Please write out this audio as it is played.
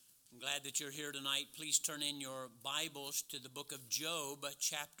Glad that you're here tonight. Please turn in your Bibles to the book of Job,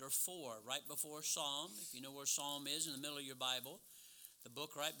 chapter 4, right before Psalm. If you know where Psalm is in the middle of your Bible, the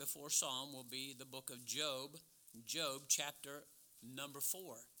book right before Psalm will be the book of Job, Job chapter number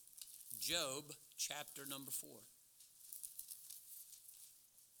 4. Job chapter number 4.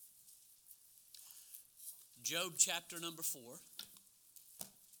 Job chapter number 4.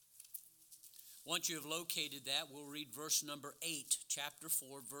 Once you have located that, we'll read verse number 8, chapter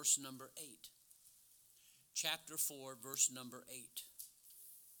 4, verse number 8. Chapter 4, verse number 8.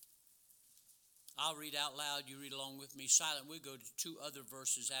 I'll read out loud, you read along with me silent. We'll go to two other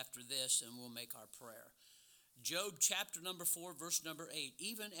verses after this and we'll make our prayer. Job chapter number 4, verse number 8.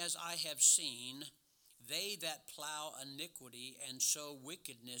 Even as I have seen, they that plow iniquity and sow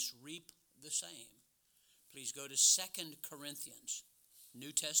wickedness reap the same. Please go to 2 Corinthians,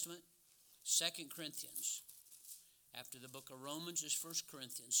 New Testament. 2 Corinthians. After the book of Romans is 1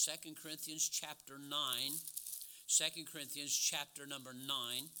 Corinthians. 2 Corinthians chapter 9. 2 Corinthians chapter number 9.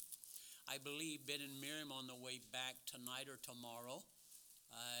 I believe Ben and Miriam on the way back tonight or tomorrow.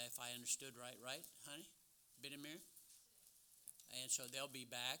 If I understood right, honey? Ben and Miriam? And so they'll be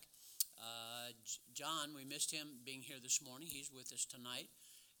back. John, we missed him being here this morning. He's with us tonight.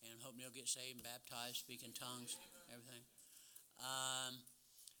 And I'm hoping he'll get saved and baptized, speak in tongues, everything.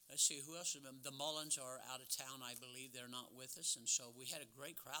 Let's see, who else? The Mullins are out of town, I believe. They're not with us. And so we had a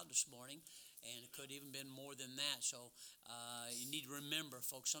great crowd this morning, and it could even been more than that. So you need to remember,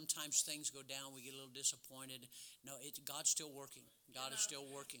 folks, sometimes things go down. We get a little disappointed. No, God's still working. God is still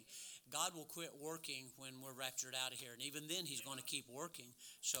working. God will quit working when we're raptured out of here. And even then, he's going to keep working.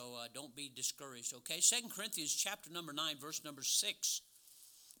 So don't be discouraged, okay? 2 Corinthians chapter number 9, verse number 6.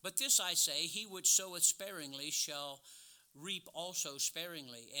 But this I say, he which soweth sparingly shall reap also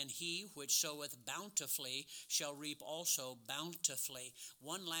sparingly, and he which soweth bountifully shall reap also bountifully.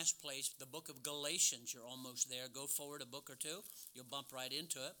 One last place, the book of Galatians. You're almost there. Go forward a book or two. You'll bump right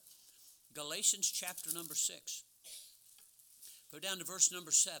into it. Galatians chapter number 6. Go down to verse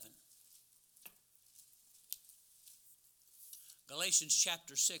number 7. Galatians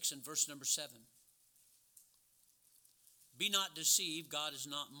chapter 6 and verse number 7. Be not deceived, God is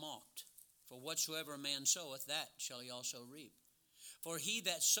not mocked. For whatsoever a man soweth, that shall he also reap. For he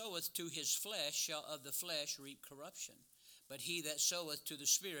that soweth to his flesh shall of the flesh reap corruption. But he that soweth to the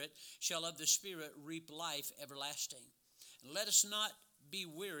Spirit shall of the Spirit reap life everlasting. And let us not be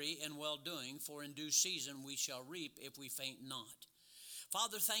weary in well-doing, for in due season we shall reap if we faint not.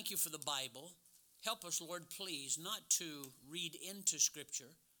 Father, thank you for the Bible. Help us, Lord, please, not to read into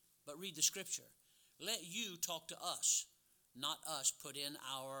Scripture, but read the Scripture. Let you talk to us, not us put in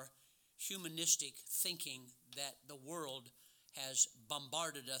our humanistic thinking that the world has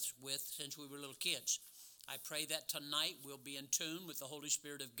bombarded us with since we were little kids. I pray that tonight we'll be in tune with the Holy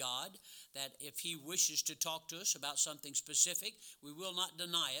Spirit of God, that if he wishes to talk to us about something specific, we will not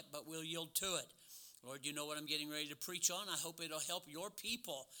deny it, but we'll yield to it. Lord, you know what I'm getting ready to preach on. I hope it'll help your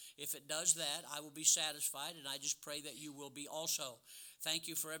people. If it does that, I will be satisfied, and I just pray that you will be also. Thank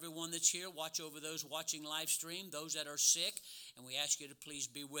you for everyone that's here. Watch over those watching live stream, those that are sick, and we ask you to please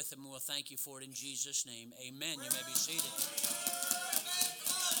be with them, and we'll thank you for it in Jesus' name. Amen. You may be seated.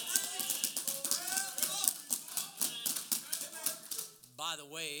 By the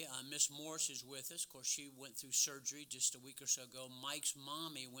way, Miss Morris is with us. Of course, she went through surgery just a week or so ago. Mike's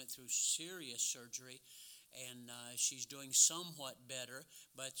mommy went through serious surgery, and she's doing somewhat better,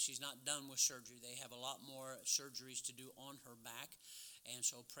 but she's not done with surgery. They have a lot more surgeries to do on her back, and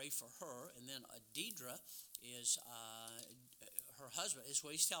so pray for her. And then Deidre is her husband, is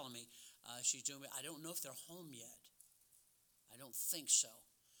what he's telling me. She's doing. I don't know if they're home yet. I don't think so,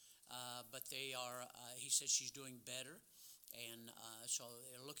 but they are. He says she's doing better. And so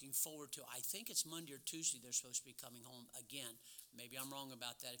they're looking forward to, I think it's Monday or Tuesday they're supposed to be coming home again. Maybe I'm wrong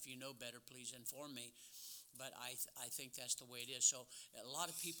about that. If you know better, please inform me. But I think that's the way it is. So a lot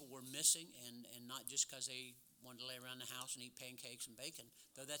of people were missing, and not just because they wanted to lay around the house and eat pancakes and bacon,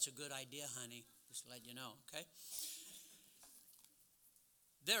 though that's a good idea, honey, just to let you know, okay?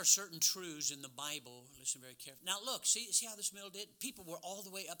 There are certain truths in the Bible. Listen very carefully. Now look, see how this middle did? People were all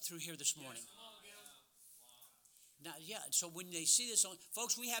the way up through here this morning. Now, yeah, so when they see this,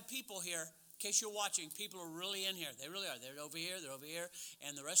 folks, we have people here. In case you're watching, people are really in here. They really are. They're over here,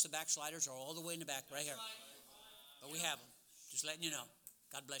 and the rest of the backsliders are all the way in the back, right here. But we have them. Just letting you know.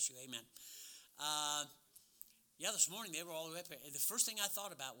 God bless you. Amen. This morning they were all the way up here. And the first thing I thought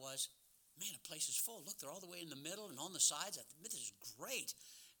about was, man, the place is full. Look, they're all the way in the middle and on the sides. This is great.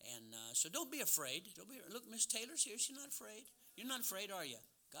 And so don't be afraid. Look, Miss Taylor's here. She's not afraid. You're not afraid, are you?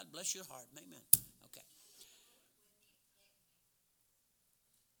 God bless your heart. Amen. Okay.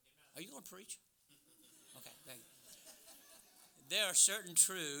 Are you going to preach? Okay, thank you. There are certain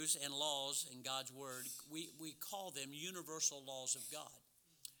truths and laws in God's Word. We call them universal laws of God.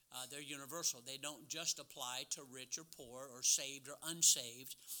 They're universal. They don't just apply to rich or poor or saved or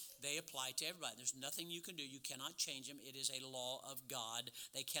unsaved. They apply to everybody. There's nothing you can do. You cannot change them. It is a law of God.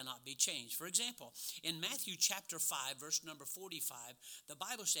 They cannot be changed. For example, in Matthew chapter 5, verse number 45, the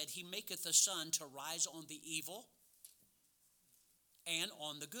Bible said, He maketh the sun to rise on the evil and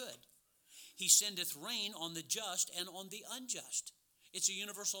on the good. He sendeth rain on the just and on the unjust. It's a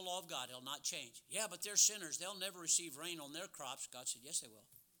universal law of God. It'll not change. Yeah, but they're sinners. They'll never receive rain on their crops. God said, yes, they will.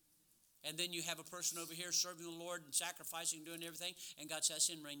 And then you have a person over here serving the Lord and sacrificing, doing everything, and God says,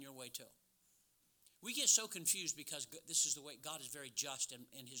 send rain your way too. We get so confused because this is the way God is very just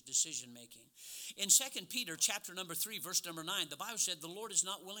in his decision making. In 2 Peter chapter number 3, verse number 9, the Bible said, the Lord is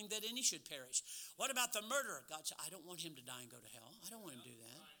not willing that any should perish. What about the murderer? God said, I don't want him to die and go to hell. I don't want him to do that.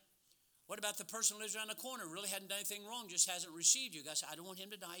 What about the person who lives around the corner, really hadn't done anything wrong, just hasn't received you? God said, I don't want him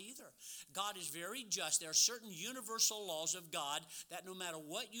to die either. God is very just. There are certain universal laws of God that no matter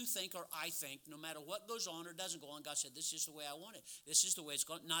what you think or I think, no matter what goes on or doesn't go on, God said, this is the way I want it. This is the way it's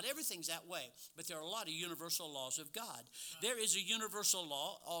going. Not everything's that way, but there are a lot of universal laws of God. There is a universal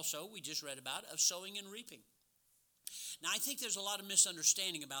law also, we just read about, of sowing and reaping. Now, I think there's a lot of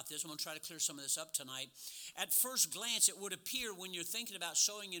misunderstanding about this. I'm going to try to clear some of this up tonight. At first glance, it would appear when you're thinking about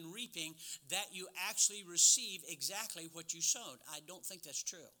sowing and reaping that you actually receive exactly what you sowed. I don't think that's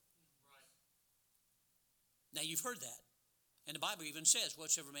true. Right. Now, you've heard that. And the Bible even says,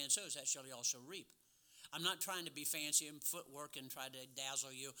 whatsoever man sows, that shall he also reap. I'm not trying to be fancy and footwork and try to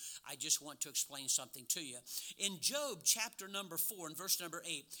dazzle you. I just want to explain something to you. In Job chapter number 4 and verse number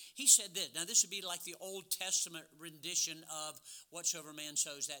 8, he said this. Now this would be like the Old Testament rendition of whatsoever man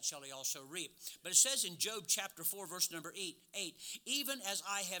sows, that shall he also reap. But it says in Job chapter 4 verse number 8, even as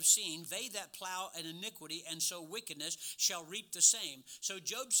I have seen, they that plow an iniquity and sow wickedness shall reap the same. So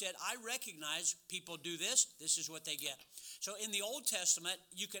Job said, I recognize people do this. This is what they get. So in the Old Testament,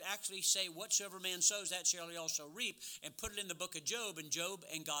 you could actually say, whatsoever man sows, that shall he also reap, and put it in the book of Job, and Job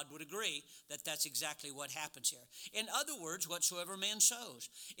and God would agree that that's exactly what happens here. In other words, whatsoever man sows.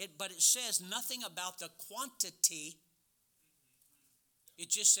 But it says nothing about the quantity. It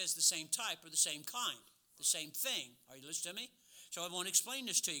just says the same type or the same kind, the same thing. Are you listening to me? So I want to explain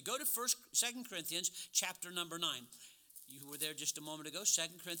this to you. Go to 2 Corinthians chapter number 9. You were there just a moment ago. 2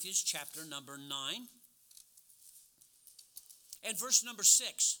 Corinthians chapter number 9. And verse number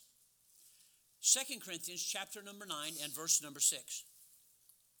 6. 2 Corinthians chapter number 9 and verse number 6.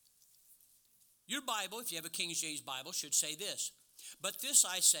 Your Bible, if you have a King James Bible, should say this. But this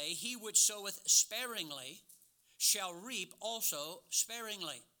I say, he which soweth sparingly shall reap also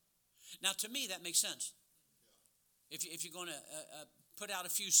sparingly. Now to me that makes sense. If you're going to put out a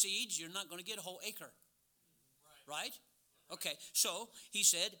few seeds, you're not going to get a whole acre. Right? Okay, so he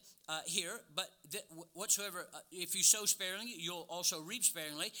said here, but whatsoever, if you sow sparingly, you'll also reap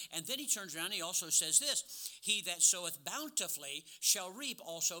sparingly. And then he turns around and he also says this, he that soweth bountifully shall reap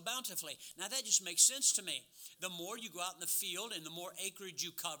also bountifully. Now that just makes sense to me. The more you go out in the field and the more acreage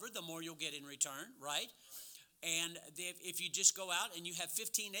you cover, the more you'll get in return, right? And if you just go out and you have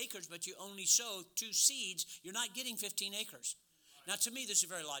 15 acres, but you only sow 2 seeds, you're not getting 15 acres. Now to me, this is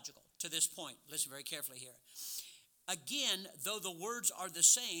very logical to this point. Listen very carefully here. Again, though the words are the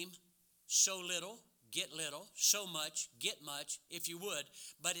same, sow little, get little, sow much, get much, if you would,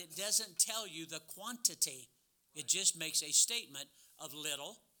 but it doesn't tell you the quantity. It just makes a statement of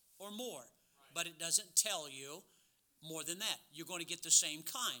little or more, but it doesn't tell you more than that. You're going to get the same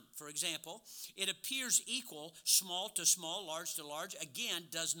kind. For example, it appears equal, small to small, large to large. Again,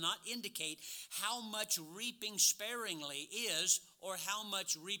 does not indicate how much reaping sparingly is or how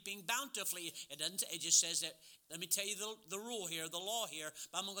much reaping bountifully. It doesn't. It just says that. Let me tell you the rule here, the law here,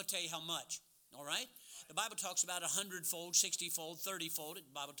 but I'm going to tell you how much. All right? The Bible talks about 100-fold, 60-fold, 30-fold.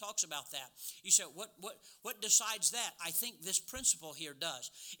 The Bible talks about that. You say, what decides that? I think this principle here does.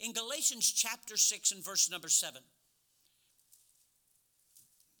 In Galatians chapter 6 and verse number 7,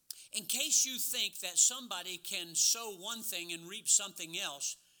 in case you think that somebody can sow one thing and reap something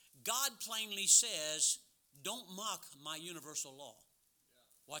else, God plainly says, don't mock my universal law.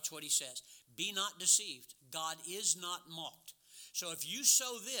 Watch what he says. Be not deceived. God is not mocked. So if you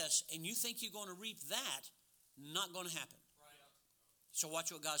sow this and you think you're going to reap that, not going to happen. So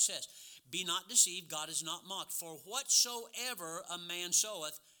watch what God says. Be not deceived. God is not mocked. For whatsoever a man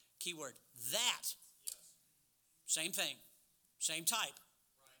soweth, keyword, that. Same thing. Same type.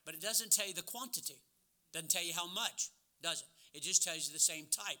 But it doesn't tell you the quantity. Doesn't tell you how much, does it? It just tells you the same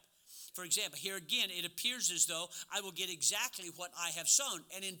type. For example, here again, it appears as though I will get exactly what I have sown,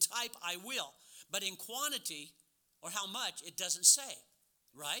 and in type I will. But in quantity or how much, it doesn't say,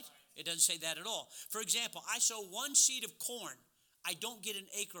 right? It doesn't say that at all. For example, I sow 1 seed of corn. I don't get an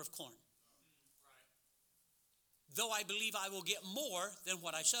acre of corn. Though I believe I will get more than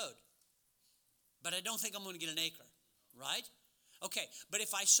what I sowed. But I don't think I'm going to get an acre, right? Okay, but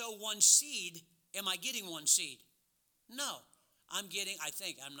if I sow 1 seed, am I getting 1 seed? No. I'm getting, I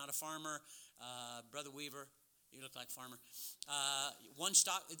think, I'm not a farmer. Brother Weaver, you look like a farmer. 1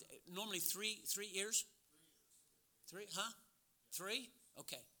 stock, normally 3 ears? 3, huh? 3?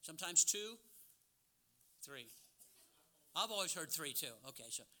 Okay, sometimes 2, 3. I've always heard 3 too. Okay,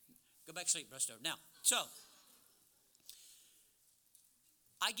 so go back to sleep, Brother. Now, so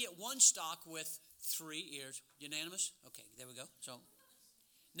I get 1 stalk with 3 ears. Unanimous? Okay, there we go. So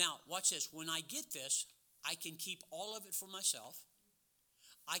now, watch this. When I get this, I can keep all of it for myself.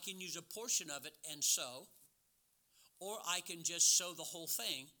 I can use a portion of it and sow, or I can just sow the whole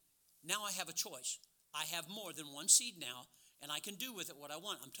thing. Now I have a choice. I have more than 1 seed now, and I can do with it what I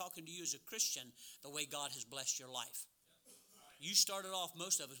want. I'm talking to you as a Christian, the way God has blessed your life. You started off,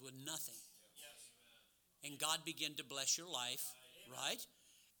 most of us, with nothing. And God began to bless your life, right?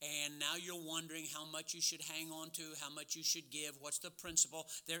 And now you're wondering how much you should hang on to, how much you should give. What's the principle?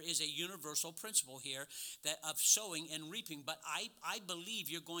 There is a universal principle here that of sowing and reaping. But I believe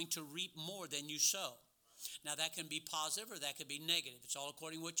you're going to reap more than you sow. Now that can be positive or that could be negative. It's all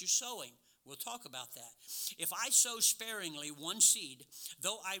according to what you're sowing. We'll talk about that. If I sow sparingly 1 seed,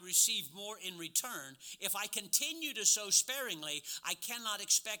 though I receive more in return, if I continue to sow sparingly, I cannot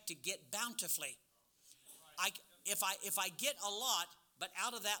expect to get bountifully. If I get a lot, but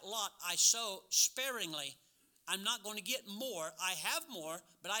out of that lot I sow sparingly, I'm not going to get more. I have more,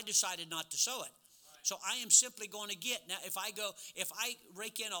 but I decided not to sow it. So I am simply going to get. Now, if I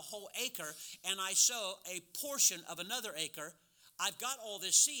rake in a whole acre and I sow a portion of another acre, I've got all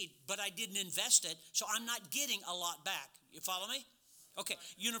this seed, but I didn't invest it, so I'm not getting a lot back. You follow me? Okay,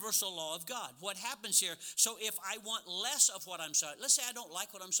 universal law of God. What happens here? So if I want less of what I'm sowing, let's say I don't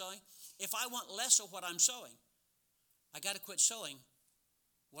like what I'm sowing. If I want less of what I'm sowing, I got to quit sowing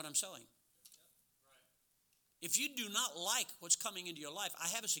what I'm sowing. If you do not like what's coming into your life, I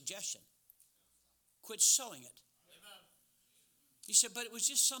have a suggestion. Quit sowing it. He said, but it was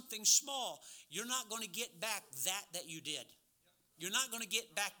just something small. You're not going to get back that you did. You're not going to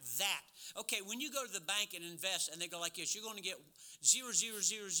get back that. Okay, when you go to the bank and invest and they go like this, you're going to get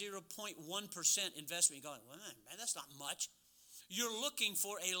 0.000.1% investment. You're going, well, man, that's not much. You're looking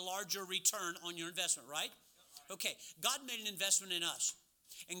for a larger return on your investment, right? Okay, God made an investment in us.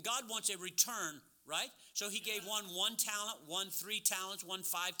 And God wants a return, right? So he gave one talent, one 3 talents, one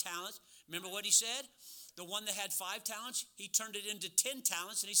 5 talents. Remember what he said? The one that had 5 talents, he turned it into 10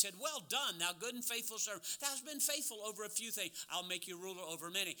 talents, and he said, well done, thou good and faithful servant. Thou hast been faithful over a few things. I'll make you ruler over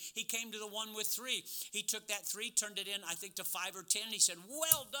many. He came to the one with 3. He took that 3, turned it in, I think, to 5 or 10. He said,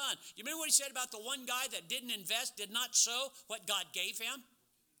 well done. You remember what he said about the one guy that didn't invest, did not sow what God gave him?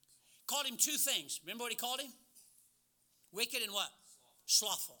 Called him 2 things. Remember what he called him? Wicked and what?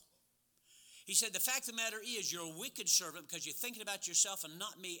 Slothful. He said, the fact of the matter is you're a wicked servant because you're thinking about yourself and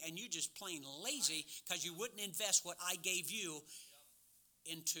not me, and you're just plain lazy because you wouldn't invest what I gave you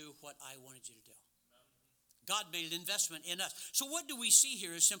into what I wanted you to do. God made an investment in us. So what do we see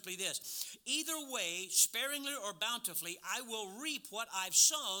here is simply this. Either way, sparingly or bountifully, I will reap what I've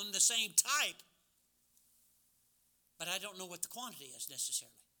sown, the same type, but I don't know what the quantity is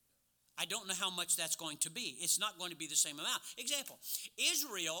necessarily. I don't know how much that's going to be. It's not going to be the same amount. Example,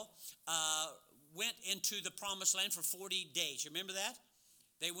 Israel went into the promised land for 40 days. You remember that?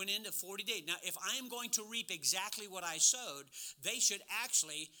 They went into 40 days. Now, if I am going to reap exactly what I sowed, they should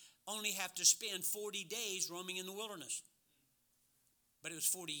actually only have to spend 40 days roaming in the wilderness. But it was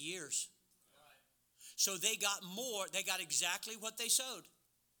 40 years. So they got more. They got exactly what they sowed.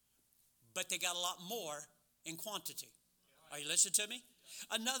 But they got a lot more in quantity. Are you listening to me?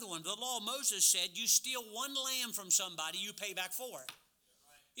 Another one, the law of Moses said, you steal 1 lamb from somebody, you pay back 4.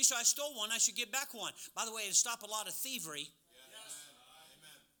 He said, I stole 1, I should get back 1. By the way, it'd stop a lot of thievery. Yes.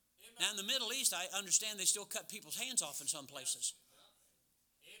 Now in the Middle East, I understand they still cut people's hands off in some places.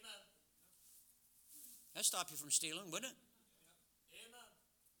 Amen. That'd stop you from stealing, wouldn't it? Amen.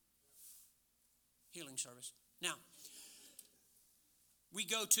 Healing service. Now, we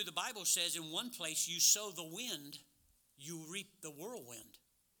go to, the Bible says in one place, you sow the wind, you reap the whirlwind.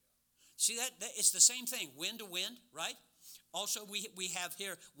 See that it's the same thing, wind to wind, right? Also, we have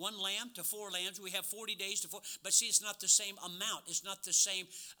here 1 lamb to 4 lambs. We have 40 days to 4. But see, it's not the same amount. It's not the same.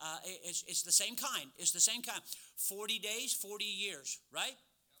 It's the same kind. It's the same kind. 40 days, 40 years, right?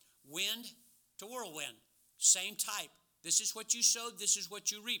 wind to whirlwind. Same type. This is what you sowed, this is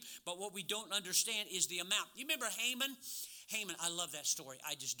what you reap. But what we don't understand is the amount. You remember Haman? Haman, I love that story.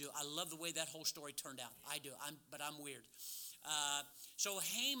 I just do. I love the way that whole story turned out. I do. But I'm weird. So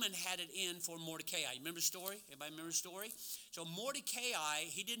Haman had it in for Mordecai. You remember the story? Everybody remember the story? So Mordecai,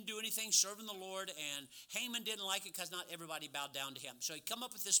 he didn't do anything serving the Lord, and Haman didn't like it because not everybody bowed down to him. So he come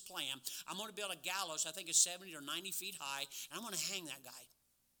up with this plan. I'm going to build a gallows, I think it's 70 or 90 feet high, and I'm going to hang that guy.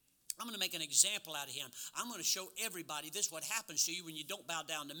 I'm going to make an example out of him. I'm going to show everybody this is what happens to you when you don't bow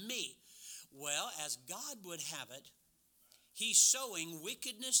down to me. Well, as God would have it, he's sowing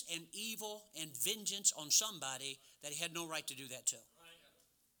wickedness and evil and vengeance on somebody that he had no right to do that to.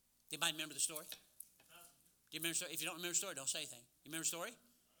 Anybody remember the story? Do you remember the story? If you don't remember the story, don't say anything. You remember the story?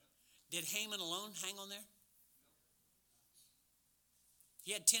 Did Haman alone hang on there?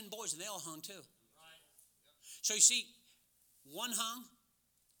 He had 10 boys and they all hung too. So you see, one hung.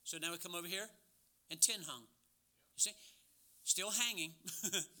 So now we come over here and 10 hung. You see? Still hanging.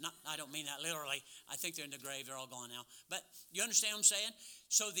 I don't mean that literally. I think they're in the grave. They're all gone now. But you understand what I'm saying?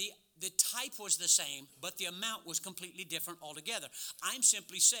 So the type was the same, but the amount was completely different altogether. I'm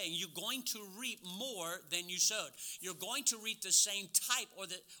simply saying you're going to reap more than you sowed. You're going to reap the same type or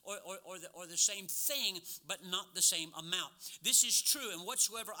the same thing, but not the same amount. This is true, and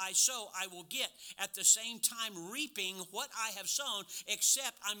whatsoever I sow, I will get. At the same time reaping what I have sown,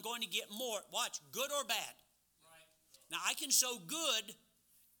 except I'm going to get more. Watch, good or bad. Now, I can sow good,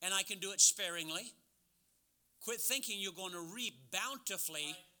 and I can do it sparingly. Quit thinking you're going to reap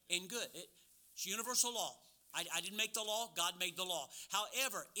bountifully in good. It's universal law. I didn't make the law. God made the law.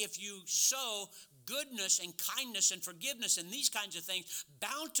 However, if you sow goodness and kindness and forgiveness and these kinds of things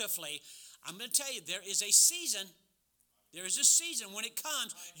bountifully, I'm going to tell you, there is a season. There is a season when it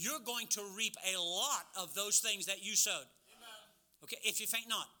comes, you're going to reap a lot of those things that you sowed. Okay, if you faint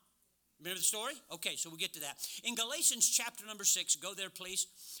not. Remember the story? Okay, so we'll get to that. In Galatians chapter number 6, go there please.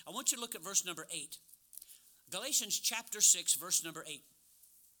 I want you to look at verse number 8. Galatians chapter 6, verse number 8.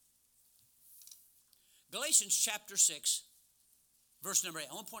 Galatians chapter 6, verse number 8.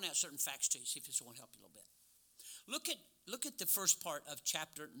 I want to point out certain facts to you, see if this will help you a little bit. Look at the first part of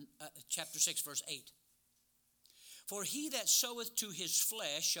chapter 6, verse 8. For he that soweth to his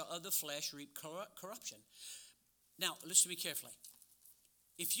flesh shall of the flesh reap corruption. Now, listen to me carefully.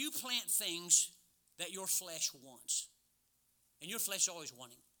 If you plant things that your flesh wants, and your flesh is always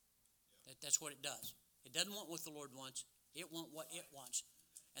wanting, that's what it does. It doesn't want what the Lord wants. It wants what it wants.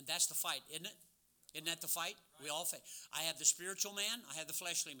 And that's the fight, isn't it? Isn't that the fight? We all fight. I have the spiritual man. I have the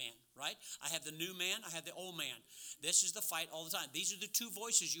fleshly man, right? I have the new man. I have the old man. This is the fight all the time. These are the two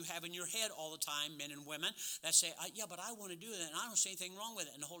voices you have in your head all the time, men and women, that say, yeah, but I want to do that, and I don't see anything wrong with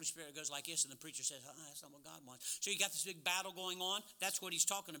it. And the Holy Spirit goes like this, and the preacher says, that's not what God wants. So you got this big battle going on. That's what he's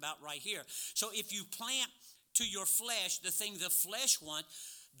talking about right here. So if you plant to your flesh the thing the flesh wants,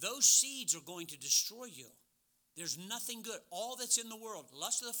 those seeds are going to destroy you. There's nothing good. All that's in the world,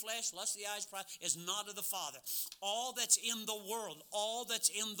 lust of the flesh, lust of the eyes, pride, is not of the Father. All that's in the world,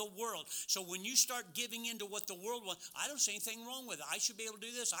 So when you start giving into what the world wants, I don't see anything wrong with it. I should be able to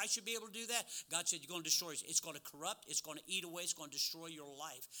do this. I should be able to do that. God said, you're going to destroy it. It's going to corrupt. It's going to eat away. It's going to destroy your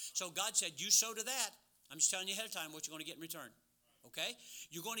life. So God said, you sow to that. I'm just telling you ahead of time what you're going to get in return. Okay?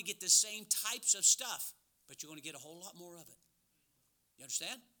 You're going to get the same types of stuff, but you're going to get a whole lot more of it. You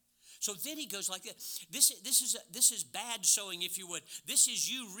understand? So then he goes like this. This is bad sowing, if you would. This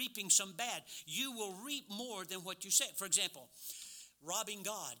is you reaping some bad. You will reap more than what you say. For example, robbing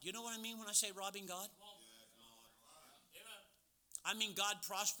God. You know what I mean when I say robbing God? I mean God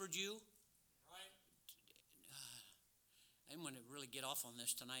prospered you. I'm going to really get off on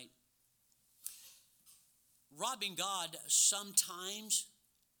this tonight. Robbing God sometimes.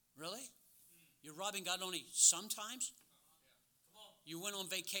 Really? You're robbing God only sometimes? You went on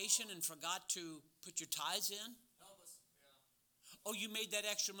vacation and forgot to put your tithes in? Oh, you made that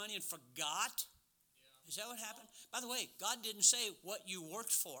extra money and forgot? Is that what happened? By the way, God didn't say what you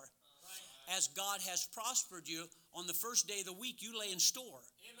worked for. As God has prospered you, on the first day of the week, you lay in store.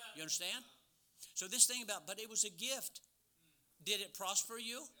 You understand? So this thing about, but it was a gift. Did it prosper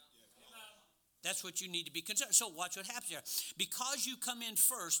you? That's what you need to be concerned. So watch what happens here. Because you come in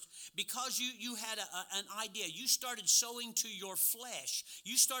first, because you had an idea, you started sowing to your flesh.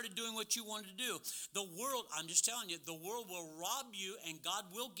 You started doing what you wanted to do. The world, I'm just telling you, the world will rob you, and God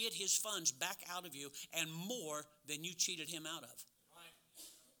will get his funds back out of you, and more than you cheated him out of.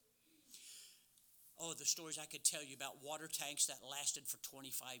 Oh, the stories I could tell you about water tanks that lasted for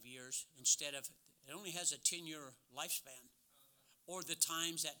 25 years instead of, it only has a 10-year lifespan. Or the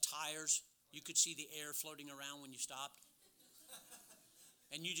times that tires, you could see the air floating around when you stopped.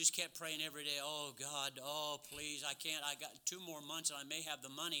 And you just kept praying every day, oh, God, oh, please, I can't. I got 2 more months and I may have the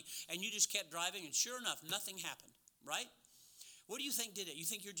money. And you just kept driving, and sure enough, nothing happened, right? What do you think did it? You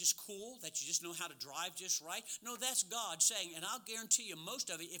think you're just cool, that you just know how to drive just right? No, that's God saying, and I'll guarantee you most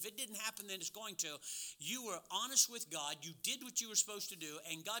of it, if it didn't happen, then it's going to. You were honest with God. You did what you were supposed to do.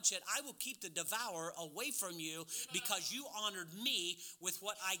 And God said, I will keep the devourer away from you because you honored me with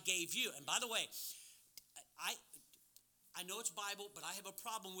what I gave you. And by the way, I know it's Bible, but I have a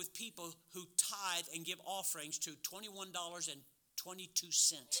problem with people who tithe and give offerings to $21.22.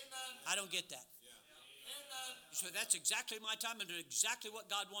 I don't get that. So that's exactly my time and exactly what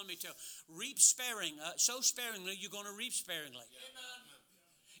God wanted me to. Reap sparing, sow sparingly, you're going to reap sparingly.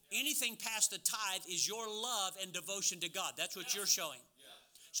 Anything past the tithe is your love and devotion to God. That's what you're showing.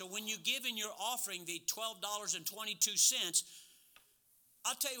 So when you give in your offering the $12.22,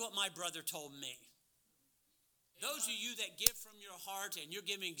 I'll tell you what my brother told me. Those of you that give from your heart and you're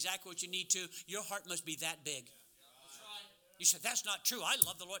giving exactly what you need to, your heart must be that big. You said, that's not true. I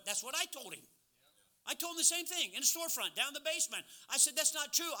love the Lord. That's what I told him. I told him the same thing in a storefront down the basement. I said, that's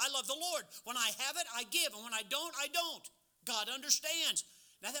not true. I love the Lord. When I have it, I give. And when I don't, I don't. God understands.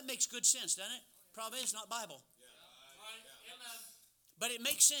 Now that makes good sense, doesn't it? Problem is, it's not Bible. But it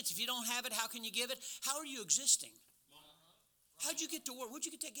makes sense. If you don't have it, how can you give it? How are you existing? How'd you get to work? Where'd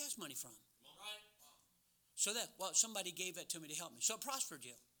you get that gas money from? So that, well, somebody gave that to me to help me. So it prospered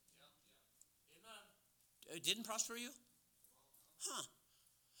you. It didn't prosper you? Huh.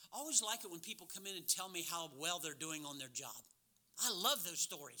 I always like it when people come in and tell me how well they're doing on their job. I love those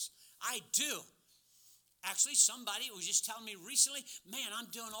stories. I do. Actually, somebody was just telling me recently, man, I'm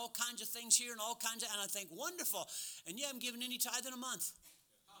doing all kinds of things here and all kinds of, and I think, wonderful. And you haven't given any tithe in a month.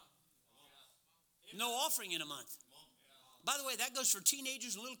 No offering in a month. By the way, that goes for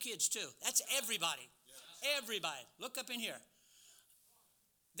teenagers and little kids too. That's everybody. Everybody. Look up in here.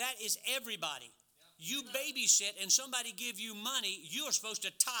 That is everybody. You babysit and somebody give you money, you are supposed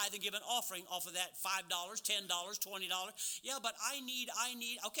to tithe and give an offering off of that $5, $10, $20. Yeah, but I need.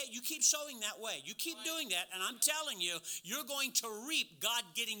 Okay, you keep sowing that way. You keep doing that, and I'm telling you, you're going to reap God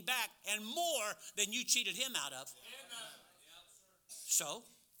getting back and more than you cheated him out of. So,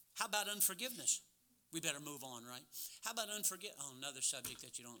 how about unforgiveness? We better move on, right? How about unforgiveness? Oh, another subject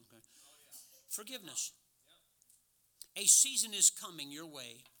that you don't. Forgiveness. A season is coming your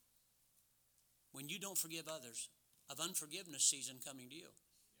way when you don't forgive others, of unforgiveness season coming to you.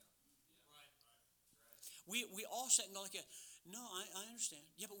 We all sit and go like, no, I understand.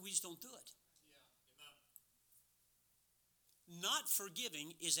 Yeah, but we just don't do it. Not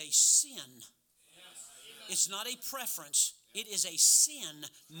forgiving is a sin. It's not a preference. It is a sin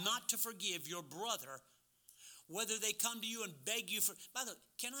not to forgive your brother, whether they come to you and beg you for. By the way,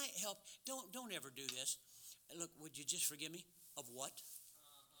 can I help? Don't ever do this. Look, would you just forgive me? Of what?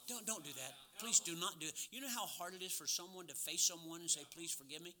 Don't do that. Please do not do it. You know how hard it is for someone to face someone and say, please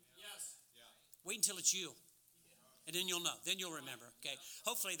forgive me? Yes. Wait until it's you. And then you'll know. Then you'll remember. Okay.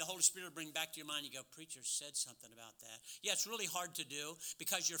 Hopefully the Holy Spirit will bring back to your mind. You go, preacher said something about that. Yeah, it's really hard to do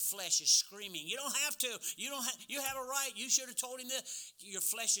because your flesh is screaming. You don't have to. You have a right. You should have told him this. Your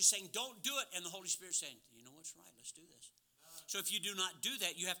flesh is saying, don't do it. And the Holy Spirit saying, you know what's right? Let's do this. So if you do not do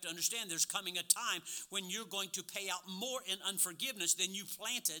that, you have to understand there's coming a time when you're going to pay out more in unforgiveness than you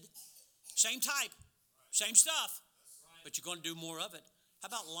planted. Same type, same stuff, but you're going to do more of it. How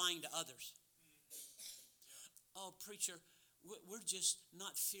about lying to others? Oh, preacher, we're just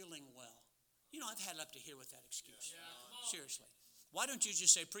not feeling well. You know, I've had up to here with that excuse. Seriously. Why don't you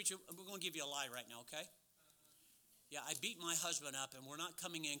just say, preacher, we're going to give you a lie right now, okay? Yeah, I beat my husband up, and we're not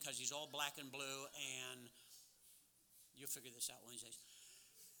coming in because he's all black and blue, and you'll figure this out one of these days.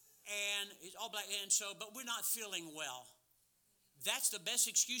 And it's all black, and so, but we're not feeling well. That's the best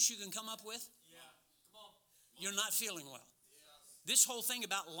excuse you can come up with? Yeah. Come on. You're not feeling well. This whole thing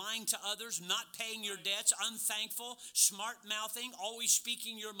about lying to others, not paying your debts, unthankful, smart-mouthing, always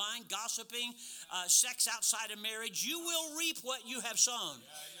speaking your mind, gossiping, sex outside of marriage, you will reap what you have sown.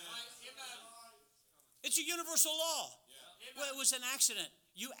 It's a universal law. Well, it was an accident.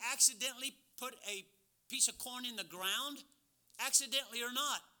 You accidentally put a piece of corn in the ground, accidentally or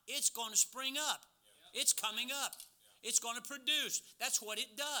not, it's going to spring up. It's coming up. It's going to produce. That's what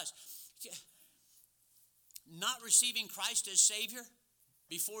it does. Not receiving Christ as Savior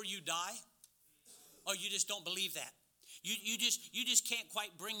before you die, or you just don't believe that. You just can't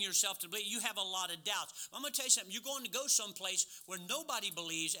quite bring yourself to believe. You have a lot of doubts. I'm going to tell you something. You're going to go someplace where nobody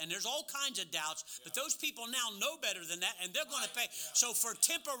believes, and there's all kinds of doubts, but those people now know better than that, and they're going to pay. So for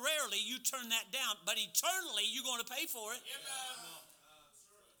temporarily, you turn that down, but eternally, you're going to pay for it.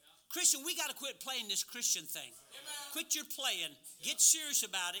 Christian, we got to quit playing this Christian thing. Quit your playing. Get serious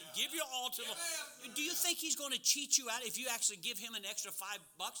about it. Give your all to the Lord. Do you think he's going to cheat you out if you actually give him an extra $5?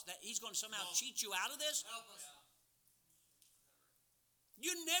 That he's going to somehow cheat you out of this?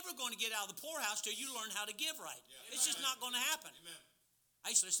 You're never going to get out of the poorhouse till you learn how to give right. It's just not going to happen.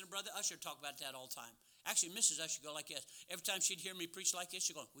 I used to listen to Brother Usher talk about that all the time. Actually, Mrs. Usher go like this. Every time she'd hear me preach like this,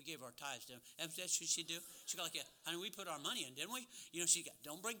 she'd go, we gave our tithes, didn't we? And that's what she'd do. She'd go like this. Honey, we put our money in, didn't we? You know,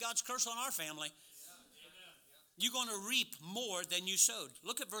 don't bring God's curse on our family. You're going to reap more than you sowed.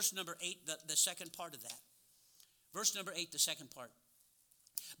 Look at verse number 8, the second part of that. Verse number 8, the second part.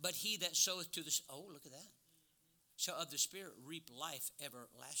 But he that soweth to the, look at that. Shall of the Spirit reap life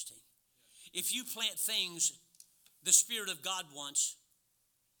everlasting. If you plant things the Spirit of God wants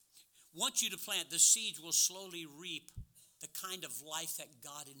you to plant, the seeds will slowly reap the kind of life that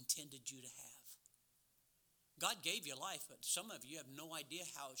God intended you to have. God gave you life, but some of you have no idea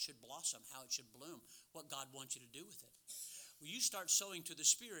how it should blossom, how it should bloom, what God wants you to do with it. When you start sowing to the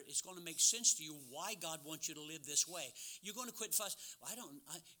Spirit, it's going to make sense to you why God wants you to live this way. You're going to quit fuss. Well,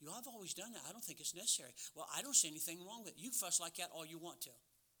 I've always done that. I don't think it's necessary. Well, I don't see anything wrong with it. You fuss like that all you want to.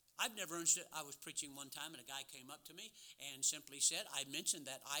 I've never understood. I was preaching one time and a guy came up to me and simply said, I mentioned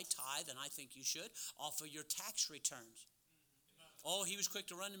that I tithe and I think you should off of your tax returns. Oh, he was quick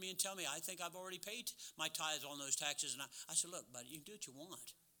to run to me and tell me, I think I've already paid my tithes on those taxes. And I said, look, buddy, you can do what you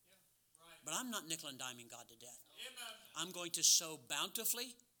want. But I'm not nickel and diming God to death. I'm going to sow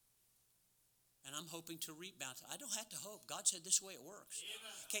bountifully and I'm hoping to reap bountifully. I don't have to hope. God said this is the way it works.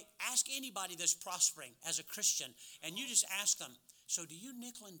 Okay, ask anybody that's prospering as a Christian and you just ask them, so do you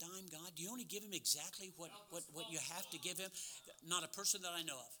nickel and dime God? Do you only give him exactly what you have to give him? Not a person that I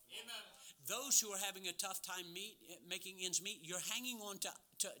know of. Amen. Those who are having a tough time making ends meet, you're hanging on to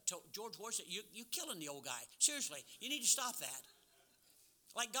George Washington. You're killing the old guy. Seriously, you need to stop that.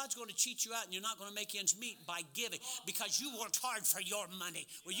 Like God's going to cheat you out and you're not going to make ends meet by giving because you worked hard for your money.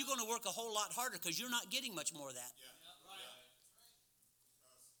 Well, you're going to work a whole lot harder because you're not getting much more of that.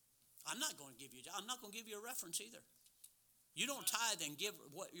 I'm not going to give you a reference either. You don't tithe and give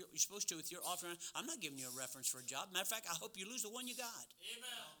what you're supposed to with your offering. I'm not giving you a reference for a job. Matter of fact, I hope you lose the one you got.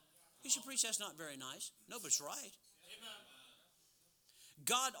 Amen. You should preach, that's not very nice. No, but it's right. Amen.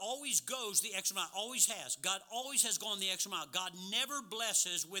 God always goes the extra mile, always has. God always has gone the extra mile. God never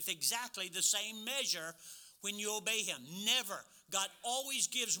blesses with exactly the same measure when you obey him. Never. God always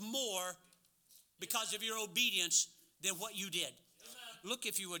gives more because of your obedience than what you did. Amen. Look,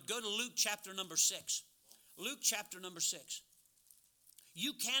 if you would, go to Luke chapter number 6. Luke chapter number 6.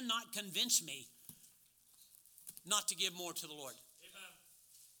 You cannot convince me not to give more to the Lord. Amen.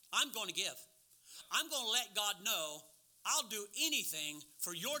 I'm going to give. I'm going to let God know I'll do anything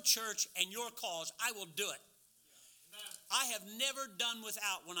for your church and your cause. I will do it. Amen. I have never done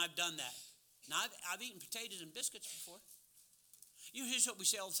without when I've done that. Now, I've eaten potatoes and biscuits before. Here's what we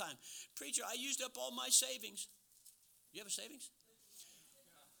say all the time. Preacher, I used up all my savings. You have a savings?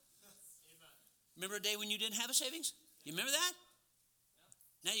 Remember a day when you didn't have a savings? You remember that?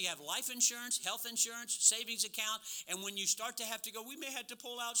 Now you have life insurance, health insurance, savings account, and when you start to have to go, we may have to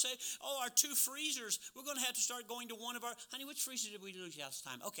pull out, say, our 2 freezers, we're going to have to start going to one of our, honey, which freezer did we lose last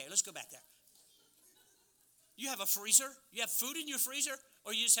time? Okay, let's go back there. You have a freezer? You have food in your freezer?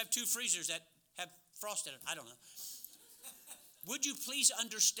 Or you just have 2 freezers that have frost in it? I don't know. Would you please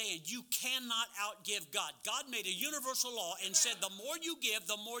understand, you cannot outgive God. God made a universal law and said the more you give,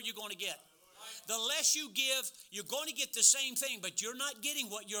 the more you're going to get. The less you give, you're going to get the same thing, but you're not getting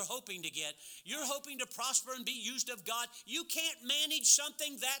what you're hoping to get. You're hoping to prosper and be used of God. You can't manage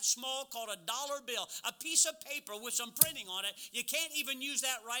something that small called a dollar bill, a piece of paper with some printing on it. You can't even use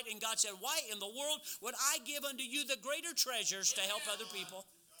that right. And God said, why in the world would I give unto you the greater treasures to help other people?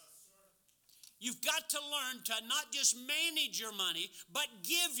 You've got to learn to not just manage your money, but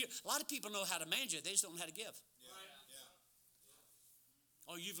give. A lot of people know how to manage it. They just don't know how to give.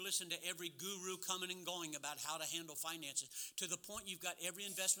 Oh, you've listened to every guru coming and going about how to handle finances to the point you've got every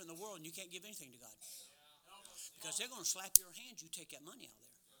investment in the world and you can't give anything to God. Because they're going to slap your hands. You take that money out of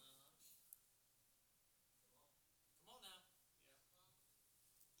there. Come on now.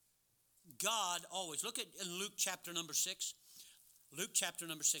 God always. Look at in Luke chapter number 6. Luke chapter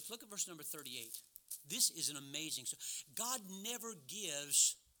number 6. Look at verse number 38. This is an amazing story. God never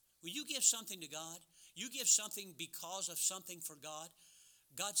gives. When you give something to God, you give something because of something for God.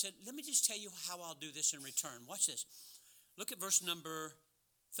 God said, let me just tell you how I'll do this in return. Watch this. Look at verse number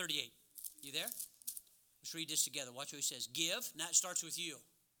 38. You there? Let's read this together. Watch what he says. Give. Now it starts with you.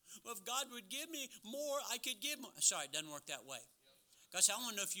 Well, if God would give me more, I could give more. Sorry, it doesn't work that way. God said, I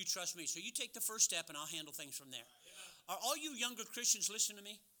want to know if you trust me. So you take the first step and I'll handle things from there. Are all you younger Christians listening to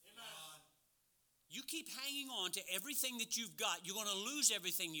me? You keep hanging on to everything that you've got, you're going to lose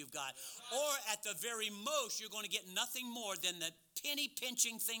everything you've got. Or at the very most, you're going to get nothing more than the penny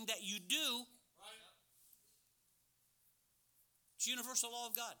pinching thing that you do. It's universal law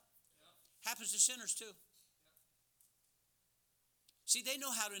of God. Happens to sinners too. See, they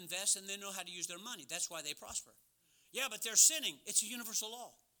know how to invest and they know how to use their money. That's why they prosper. Yeah, but they're sinning. It's a universal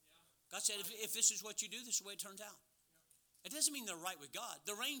law. God said, if this is what you do, this is the way it turns out. It doesn't mean they're right with God.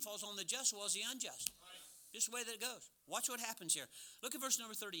 The rain falls on the just as well as the unjust. Just the way that it goes. Watch what happens here. Look at verse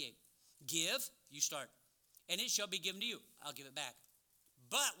number 38. Give, you start, and it shall be given to you. I'll give it back.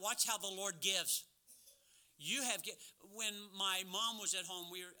 But watch how the Lord gives. When my mom was at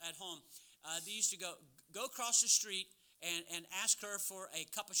home, we were at home, they used to go across the street and ask her for a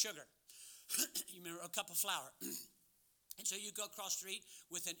cup of sugar. You remember, a cup of flour. And so you go across the street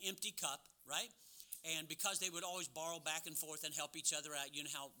with an empty cup, right? And because they would always borrow back and forth and help each other out, you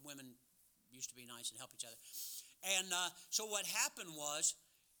know how women used to be nice and help each other. And so what happened was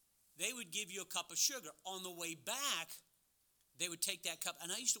they would give you a cup of sugar. On the way back, they would take that cup.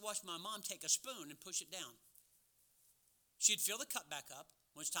 And I used to watch my mom take a spoon and push it down. She'd fill the cup back up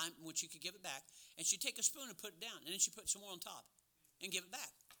when it's time, when she could give it back. And she'd take a spoon and put it down. And then she'd put some more on top and give it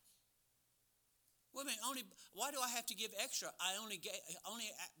back. Wait a minute, why do I have to give extra? I only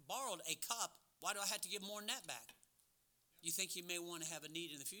borrowed a cup. Why do I have to give more than that back? You think you may want to have a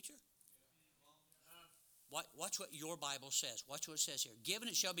need in the future? Watch what your Bible says. Watch what it says here. Given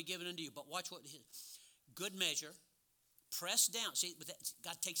it shall be given unto you. But watch what it is. Good measure, pressed down. See,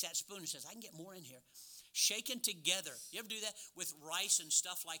 God takes that spoon and says, I can get more in here. Shaken together. You ever do that with rice and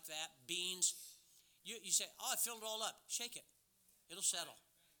stuff like that? Beans. You say, I filled it all up. Shake it. It'll settle.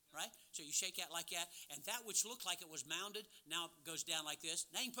 Right? So you shake that like that, and that which looked like it was mounded now goes down like this.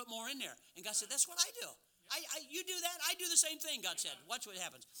 Now you can put more in there. And God said, that's what I do. You do that, I do the same thing, God said. Watch what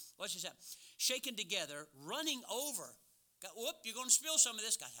happens. Watch this happen. Shaken together, running over. God, whoop, you're going to spill some of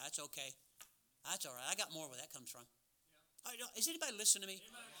this. God, that's okay. That's all right. I got more where that comes from. Is anybody listening to me?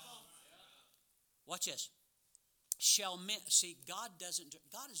 Watch this. See, God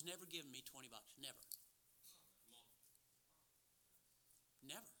has never given me $20. Never.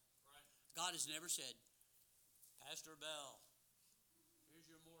 Never. God has never said, Pastor Bell, here's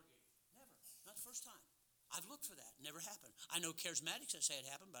your mortgage. Never. Not the first time. I've looked for that. Never happened. I know charismatics that say it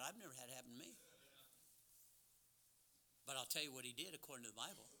happened, but I've never had it happen to me. But I'll tell you what he did according to the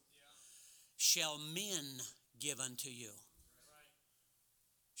Bible. Shall men give unto you?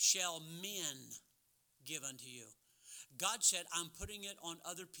 Shall men give unto you? God said, I'm putting it on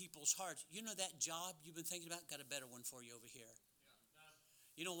other people's hearts. You know that job you've been thinking about? Got a better one for you over here.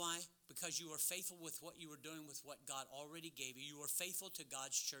 You know why? Because you were faithful with what you were doing with what God already gave you. You were faithful to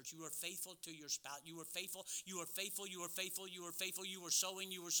God's church. You were faithful to your spouse. You were faithful. You were faithful. You were faithful. You were faithful. You were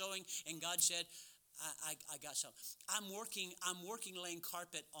sowing. You were sowing. And God said, I got some. I'm working laying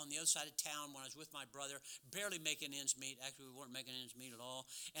carpet on the other side of town when I was with my brother, barely making ends meet. Actually, we weren't making ends meet at all.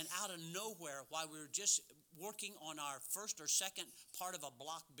 And out of nowhere, while we were just working on our first or second part of a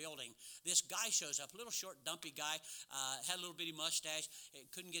block building, this guy shows up, a little short, dumpy guy, had a little bitty mustache,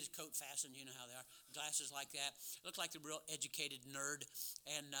 couldn't get his coat fastened, you know how they are, glasses like that, looked like a real educated nerd.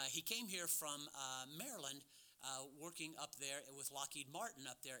 And he came here from Maryland, working up there with Lockheed Martin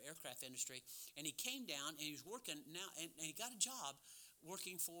up there, aircraft industry. And he came down and he was working now, and he got a job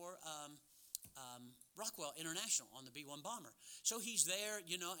working for Rockwell International on the B-1 bomber. So he's there,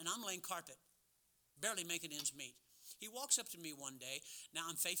 and I'm laying carpet, barely making ends meet. He walks up to me one day. Now,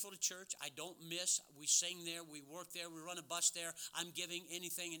 I'm faithful to church. I don't miss. We sing there. We work there. We run a bus there. I'm giving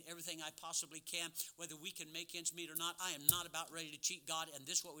anything and everything I possibly can, whether we can make ends meet or not. I am not about ready to cheat God, and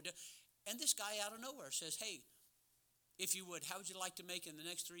this is what we do. And this guy out of nowhere says, hey, if you would, how would you like to make in the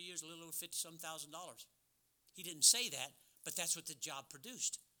next 3 years a little over $50,000? He didn't say that, but that's what the job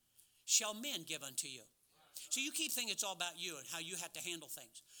produced. Shall men give unto you? So you keep thinking it's all about you and how you have to handle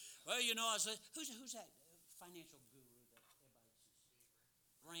things. Well, I was like, who's that financial guru that everybody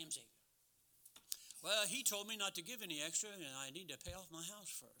sees? Ramsey. Well, he told me not to give any extra, and I need to pay off my house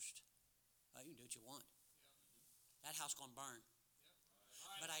first. Well, you can do what you want. That house going to burn.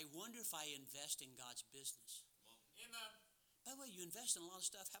 But I wonder if I invest in God's business. Amen. By the way, you invest in a lot of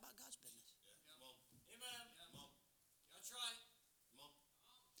stuff. How about God's business? Amen. That's right.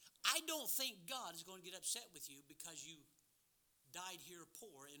 I don't think God is going to get upset with you because you died here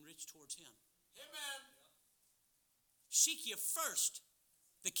poor and rich towards him. Amen. Seek ye first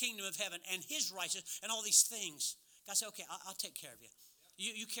the kingdom of heaven and his righteousness and all these things. God said, okay, I'll take care of you.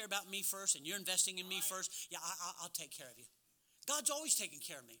 You care about me first and you're investing in me first. Yeah, I'll take care of you. God's always taken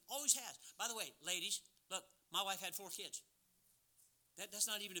care of me. Always has. By the way, ladies, look, my wife had 4 kids. That's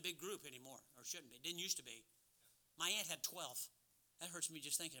not even a big group anymore, or or shouldn't be. It didn't used to be. My aunt had 12. That hurts me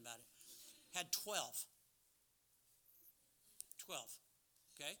just thinking about it. Had 12. 12.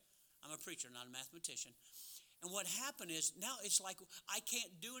 Okay? I'm a preacher, not a mathematician. And what happened is now it's like I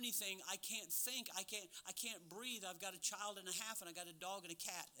can't do anything. I can't think. I can't breathe. I've got a child and a half, and I got a dog and a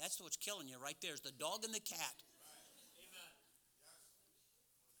cat. That's what's killing you right there is the dog and the cat.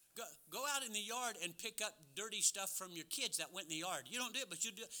 Go out in the yard and pick up dirty stuff from your kids that went in the yard. You don't do it, but you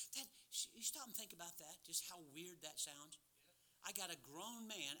do it. You stop and think about that, just how weird that sounds. I got a grown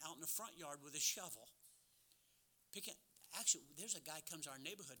man out in the front yard with a shovel. Actually, there's a guy comes to our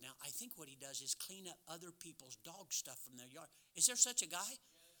neighborhood now. I think what he does is clean up other people's dog stuff from their yard. Is there such a guy?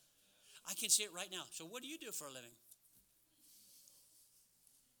 I can see it right now. So what do you do for a living?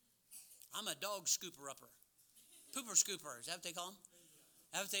 I'm a dog scooper-upper. Pooper scooper. Is that what they call them?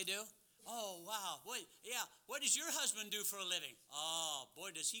 Is that what they do? Oh, wow. What does your husband do for a living? Oh,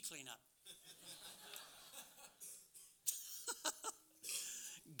 boy, does he clean up.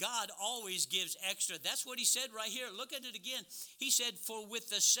 God always gives extra. That's what he said right here. Look at it again. He said, for with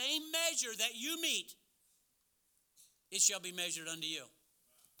the same measure that you meet, it shall be measured unto you.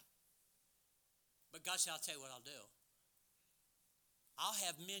 But God said, I'll tell you what I'll do. I'll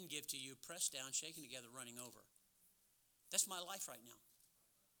have men give to you, pressed down, shaken together, running over. That's my life right now.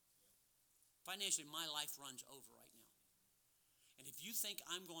 Financially, my life runs over right now. And if you think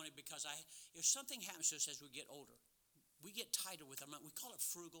I'm going to, because if something happens to us as we get older, we get tighter with our money. We call it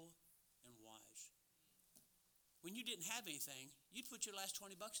frugal and wise. When you didn't have anything, you'd put your last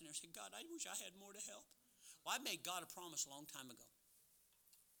 20 bucks in there and say, God, I wish I had more to help. Well, I made God a promise a long time ago.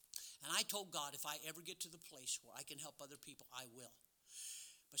 And I told God, if I ever get to the place where I can help other people, I will.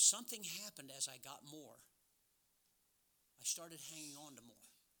 But something happened as I got more. I started hanging on to more.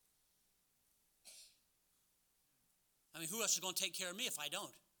 I mean, who else is going to take care of me if I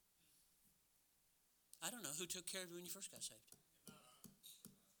don't? I don't know. Who took care of you when you first got saved?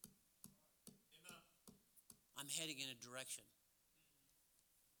 I'm heading in a direction.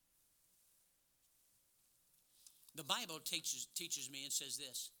 The Bible teaches me and says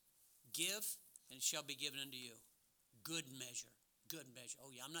this: give, and it shall be given unto you. Good measure. Good measure.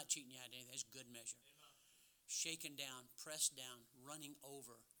 Oh, yeah, I'm not cheating you out of anything. That's good measure. Shaken down, pressed down, running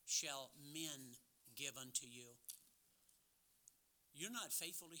over, shall men give unto you. You're not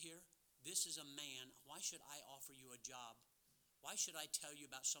faithful to hear? This is a man. Why should I offer you a job? Why should I tell you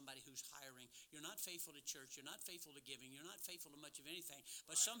about somebody who's hiring? You're not faithful to church. You're not faithful to giving. You're not faithful to much of anything.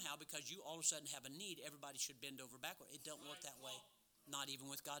 But somehow, because you all of a sudden have a need, everybody should bend over backward. It don't work that way. Not even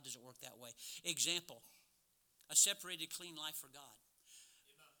with God does it work that way. Example, a separated, clean life for God.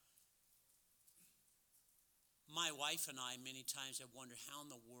 My wife and I many times have wondered how in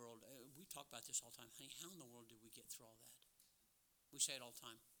the world, we talk about this all the time, honey, how in the world did we get through all that? We say it all the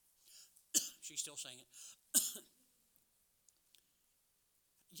time. She's still saying it.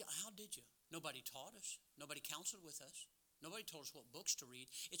 Yeah, how did you? Nobody taught us. Nobody counseled with us. Nobody told us what books to read.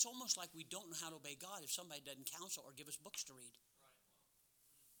 It's almost like we don't know how to obey God if somebody doesn't counsel or give us books to read.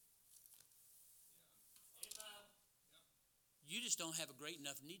 You just don't have a great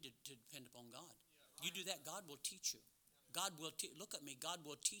enough need to depend upon God. You do that, God will teach you. God will look at me. God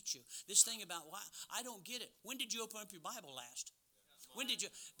will teach you. This thing about why I don't get it. When did you open up your Bible last? When did you?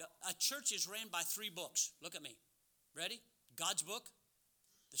 A church is ran by 3 books. Look at me. Ready? God's book,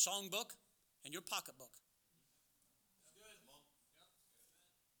 the song book, and your pocketbook.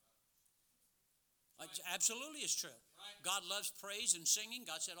 Absolutely, it's true. God loves praise and singing.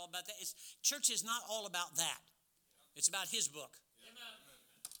 God said all about that. Church is not all about that. It's about His book.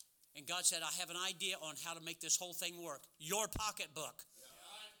 And God said, I have an idea on how to make this whole thing work. Your pocketbook.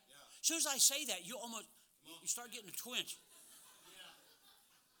 As soon as I say that, you start getting a twinge.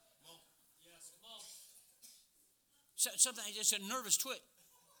 Something, just a nervous twitch.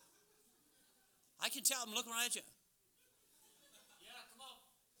 I can tell I'm looking right at you.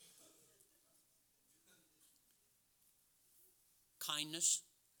 Kindness.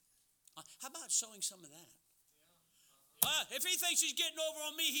 How about showing some of that? If he thinks he's getting over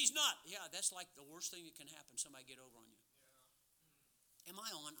on me, he's not. Yeah, that's like the worst thing that can happen. Somebody get over on you. Am I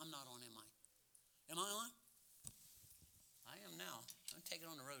on? I'm not on, am I? Am I on? I am now. I'm taking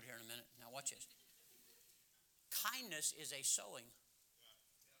it on the road here in a minute. Now watch this. Kindness is a sowing.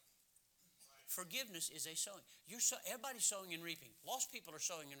 Forgiveness is a sowing. Everybody's sowing and reaping. Lost people are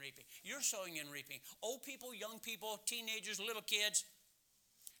sowing and reaping. You're sowing and reaping. Old people, young people, teenagers, little kids.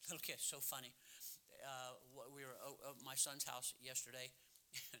 Little kids, so funny. We were at my son's house yesterday,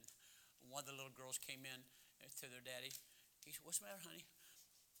 and one of the little girls came in to their daddy. He said, "What's the matter, honey?"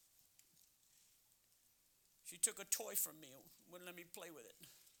 She took a toy from me, wouldn't let me play with it.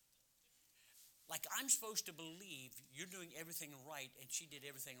 Like I'm supposed to believe you're doing everything right and she did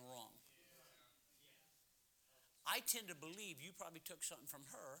everything wrong. I tend to believe you probably took something from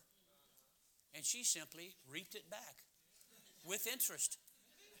her and she simply reaped it back with interest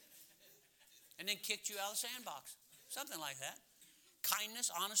and then kicked you out of the sandbox. Something like that.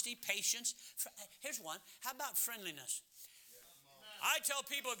 Kindness, honesty, patience. Here's one. How about friendliness? I tell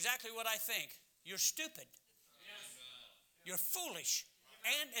people exactly what I think. You're stupid. You're foolish.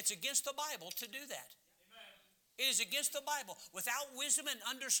 And it's against the Bible to do that. It is against the Bible. Without wisdom and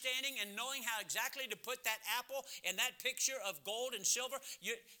understanding and knowing how exactly to put that apple in that picture of gold and silver,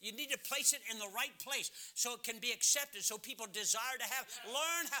 you need to place it in the right place so it can be accepted, so people desire to have.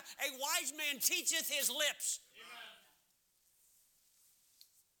 Learn how. A wise man teacheth his lips.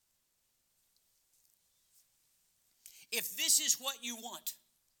 If this is what you want,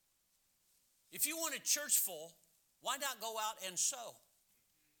 if you want a church full, why not go out and sow?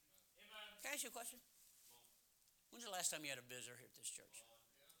 Can I ask you a question? When's the last time you had a visitor here at this church?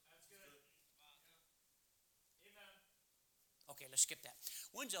 That's good. Amen. Okay, let's skip that.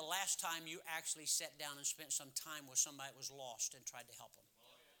 When's the last time you actually sat down and spent some time with somebody that was lost and tried to help them?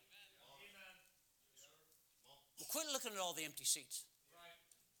 Amen. Well, quit looking at all the empty seats. Right.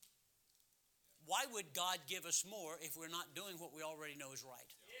 Why would God give us more if we're not doing what we already know is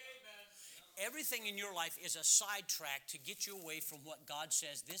right? Everything in your life is a sidetrack to get you away from what God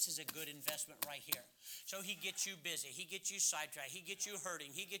says. This is a good investment right here. So he gets you busy. He gets you sidetracked. He gets you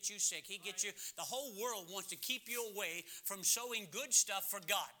hurting. He gets you sick. He gets you. The whole world wants to keep you away from sowing good stuff for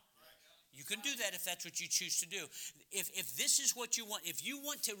God. You can do that if that's what you choose to do. If this is what you want, if you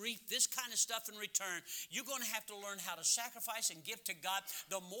want to reap this kind of stuff in return, you're going to have to learn how to sacrifice and give to God.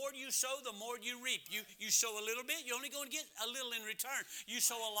 The more you sow, the more you reap. You sow a little bit, you're only going to get a little in return. You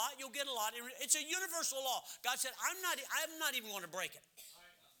sow a lot, you'll get a lot. It's a universal law. God said, I'm not even going to break it.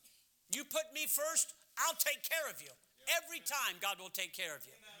 You put me first, I'll take care of you. Every time God will take care of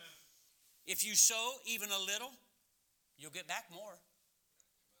you. If you sow even a little, you'll get back more.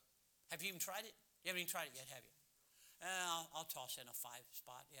 Have you even tried it? You haven't even tried it yet, have you? I'll toss in a 5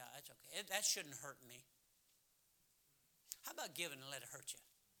 spot. Yeah, that's okay. That shouldn't hurt me. How about giving and let it hurt you?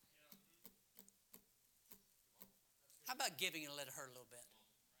 How about giving and let it hurt a little bit?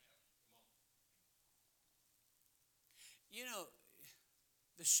 You know,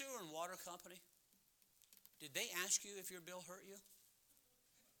 the sewer and water company, did they ask you if your bill hurt you?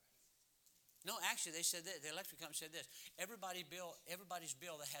 No, actually, they said that. The electric company said this. Everybody's bill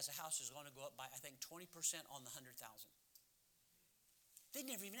that has a house is going to go up by, I think, 20% on the 100,000. They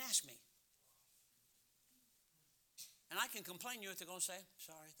never even asked me. And I can complain, you know what they're going to say?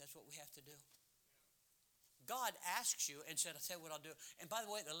 Sorry, that's what we have to do. God asks you and said, I'll tell you what I'll do. And by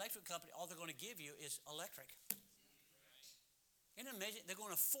the way, the electric company, all they're going to give you is electric. Isn't it amazing? They're going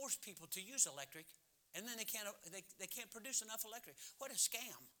to force people to use electric, and then they can't produce enough electric. What a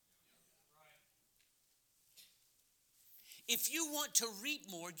scam. If you want to reap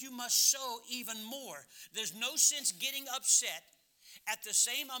more, you must sow even more. There's no sense getting upset at the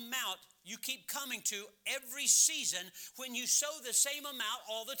same amount you keep coming to every season when you sow the same amount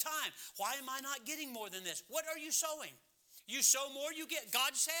all the time. Why am I not getting more than this? What are you sowing? You sow more, you get.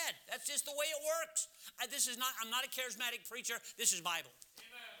 God said. That's just the way it works. I'm not a charismatic preacher. This is Bible.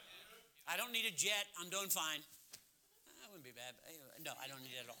 Amen. I don't need a jet. I'm doing fine. That wouldn't be bad. No, I don't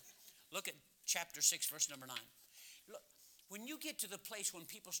need it at all. Look at chapter 6, verse number 9. Look, when you get to the place when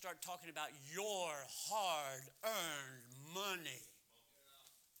people start talking about your hard-earned money,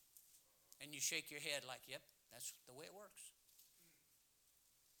 and you shake your head like, yep, that's the way it works.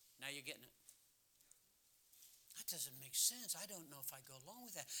 Now you're getting it. That doesn't make sense. I don't know if I go along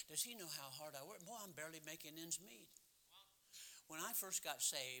with that. Does he know how hard I work? Boy, I'm barely making ends meet. When I first got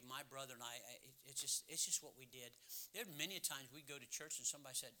saved, my brother and I, it's just what we did. There are many times we'd go to church and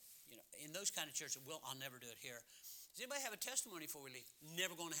somebody said, you know, in those kind of churches, I'll never do it here. Does anybody have a testimony before we leave?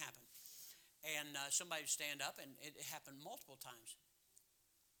 Never going to happen. And somebody would stand up, and it happened multiple times.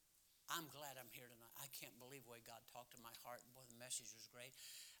 I'm glad I'm here tonight. I can't believe the way God talked to my heart. Boy, the message was great.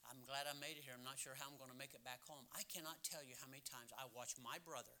 I'm glad I made it here. I'm not sure how I'm going to make it back home. I cannot tell you how many times I watched my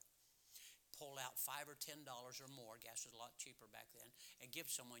brother pull out $5 or $10 or more, gas was a lot cheaper back then, and give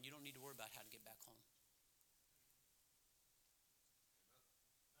someone. You don't need to worry about how to get back home.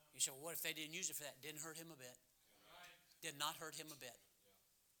 You say, well, what if they didn't use it for that? Didn't hurt him a bit. Did not hurt him a bit.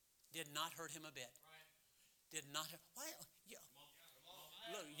 Did not hurt him a bit. Did not hurt. Why? Yeah.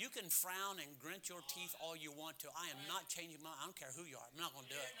 Look, you can frown and grit your teeth all you want to. I am not changing my. I don't care who you are. I'm not going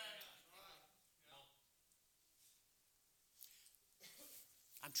to do it.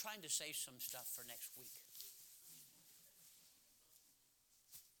 I'm trying to save some stuff for next week.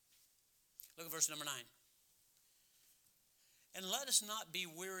 Look at verse number 9. And let us not be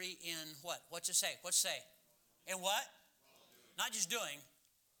weary in what? What's it say? What's it say? In what? Not just doing,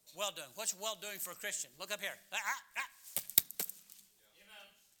 well doing. What's well doing for a Christian? Look up here.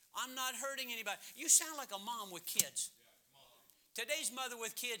 I'm not hurting anybody. You sound like a mom with kids. Today's mother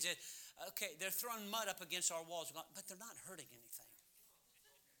with kids, okay, they're throwing mud up against our walls, but they're not hurting anything.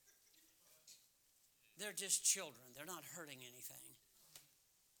 They're just children. They're not hurting anything.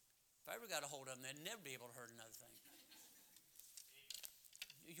 If I ever got a hold of them, they'd never be able to hurt another thing.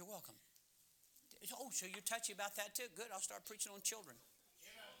 You're welcome. Oh, so you're touchy about that too? Good, I'll start preaching on children.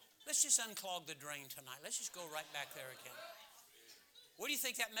 Let's just unclog the drain tonight. Let's just go right back there again. What do you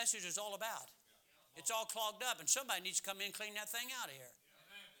think that message is all about? It's all clogged up, and somebody needs to come in and clean that thing out of here.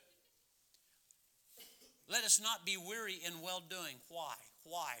 Let us not be weary in well-doing. Why?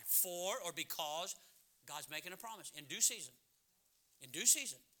 Why? For or because God's making a promise. In due season. In due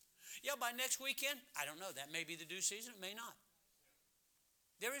season. Yeah, by next weekend, I don't know. That may be the due season. It may not.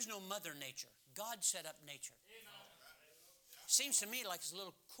 There is no mother nature. God set up nature. Seems to me like it's a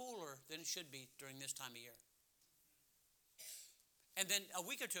little cooler than it should be during this time of year. And then a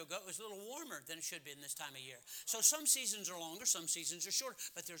week or two ago, it was a little warmer than it should be in this time of year. So some seasons are longer, some seasons are shorter,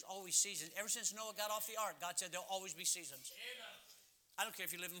 but there's always seasons. Ever since Noah got off the ark, God said there'll always be seasons. I don't care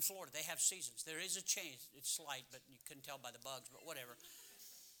if you live in Florida, they have seasons. There is a change. It's slight, but you couldn't tell by the bugs, but whatever.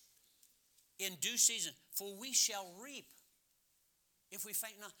 In due season, for we shall reap if we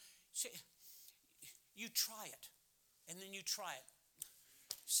faint not. See, you try it, and then you try it.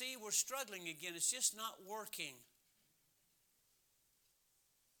 See, we're struggling again. It's just not working.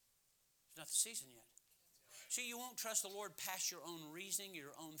 It's not the season yet. See, you won't trust the Lord past your own reasoning,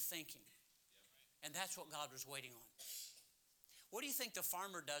 your own thinking. And that's what God was waiting on. What do you think the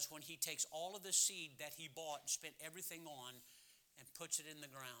farmer does when he takes all of the seed that he bought and spent everything on and puts it in the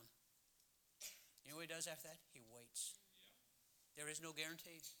ground? You know what he does after that? He waits. There is no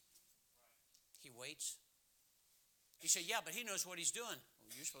guarantee. He waits. You say, yeah, but he knows what he's doing.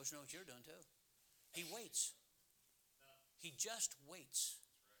 Well, you're supposed to know what you're doing too. He waits. He just waits.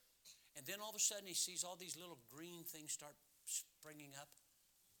 And then all of a sudden he sees all these little green things start springing up.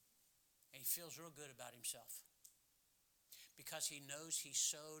 And he feels real good about himself. Because he knows he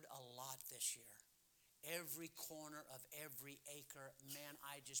sowed a lot this year. Every corner of every acre, man,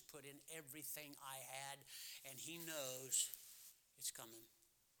 I just put in everything I had, and he knows it's coming.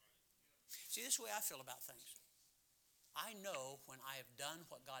 See, this is the way I feel about things. I know when I have done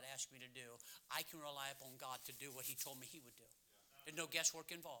what God asked me to do, I can rely upon God to do what he told me he would do. There's no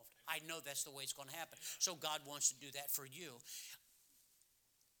guesswork involved. I know that's the way it's going to happen. So God wants to do that for you.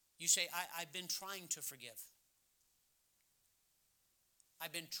 You say, I've been trying to forgive.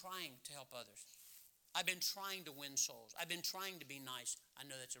 I've been trying to help others. I've been trying to win souls. I've been trying to be nice. I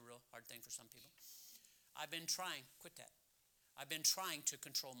know that's a real hard thing for some people. I've been trying. Quit that. I've been trying to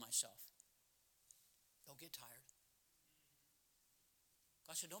control myself. Don't get tired.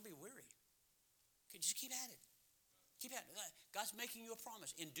 God said, don't be weary. Okay, just keep at it. Keep at it. God's making you a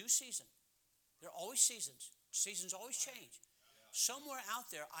promise. In due season. There are always seasons. Seasons always change. Somewhere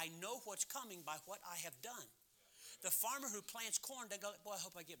out there, I know what's coming by what I have done. The farmer who plants corn, they go, boy, I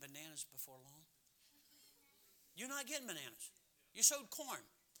hope I get bananas before long. You're not getting bananas. You sowed corn.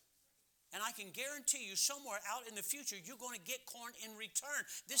 And I can guarantee you somewhere out in the future, you're going to get corn in return.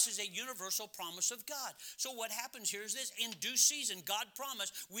 This is a universal promise of God. So what happens here is this. In due season, God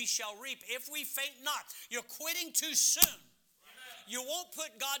promised, we shall reap if we faint not. You're quitting too soon. You won't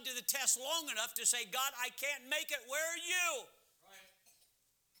put God to the test long enough to say, God, I can't make it. Where are you?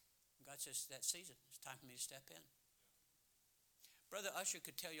 God says, that season, it's time for me to step in. Brother Usher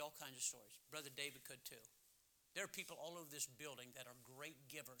could tell you all kinds of stories. Brother David could too. There are people all over this building that are great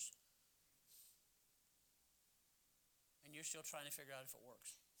givers. And you're still trying to figure out if it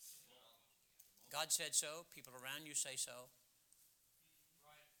works. God said so. People around you say so.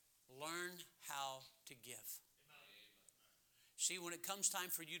 Learn how to give. See, when it comes time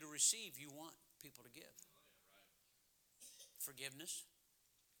for you to receive, you want people to give. Forgiveness.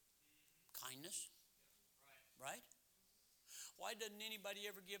 Kindness. Right? Why doesn't anybody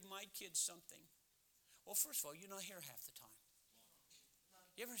ever give my kids something? Well, first of all, you're not here half the time.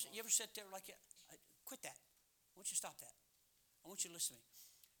 You ever sit there like, quit that. I want you to stop that. I want you to listen to me.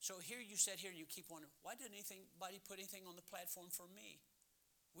 So here you sit here and you keep wondering, why didn't anybody put anything on the platform for me?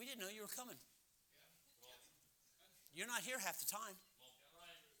 We didn't know you were coming. You're not here half the time.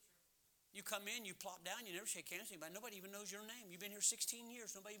 You come in, you plop down, you never shake hands with anybody. Nobody even knows your name. You've been here 16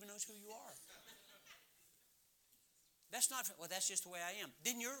 years. Nobody even knows who you are. That's not, well, that's just the way I am.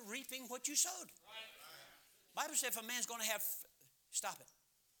 Then you're reaping what you sowed. Bible says if a man's going to have, stop it.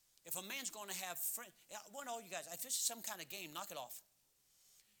 If a man's going to have friends, I want all you guys, if this is some kind of game, knock it off.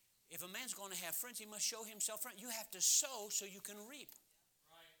 If a man's going to have friends, he must show himself friend. You have to sow so you can reap.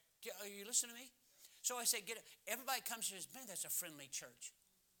 Right. Are you listening to me? So I say, everybody comes and says, man, that's a friendly church.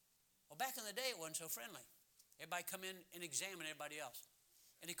 Well, back in the day, it wasn't so friendly. Everybody come in and examine everybody else.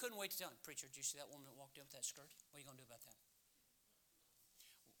 And he couldn't wait to tell him, preacher, did you see that woman that walked in with that skirt? What are you going to do about that?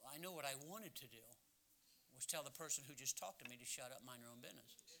 I know what I wanted to do was tell the person who just talked to me to shut up, mind their own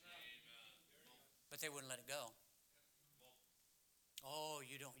business. But they wouldn't let it go. Oh,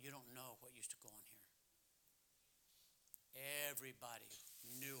 you don't know what used to go on here. Everybody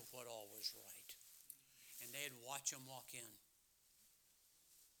knew what all was right. And they'd watch them walk in.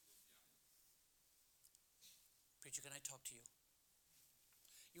 Preacher, can I talk to you?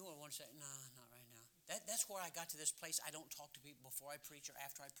 You want to say, nah, not right now. That's where I got to this place. I don't talk to people before I preach or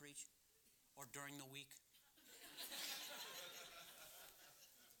after I preach or during the week.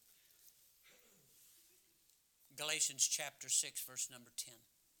 Galatians chapter 6, verse number 10.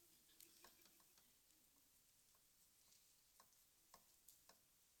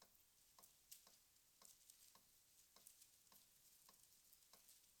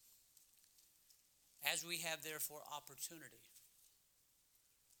 As we have therefore opportunity,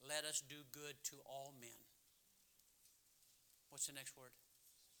 let us do good to all men. What's the next word?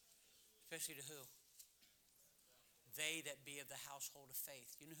 Especially to who? They that be of the household of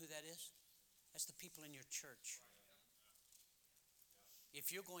faith. You know who that is? That's the people in your church.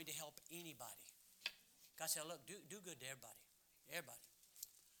 If you're going to help anybody, God said, look, do good to everybody. Everybody.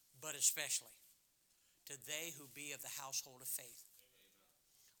 But especially to they who be of the household of faith.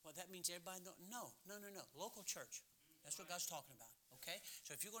 Well, that means everybody? No. Local church. That's what God's talking about. Okay?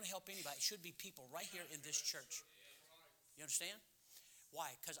 So if you're going to help anybody, it should be people right here in this church. You understand?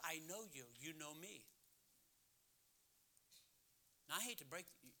 Why? Because I know you. You know me. Now, I hate to break...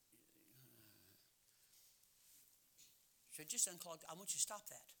 Should I just unclog... I want you to stop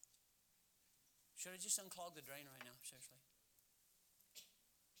that. Should I just unclog the drain right now? Seriously.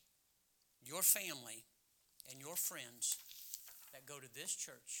 Your family and your friends that go to this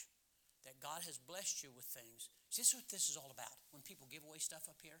church, that God has blessed you with things. Is this what this is all about? When people give away stuff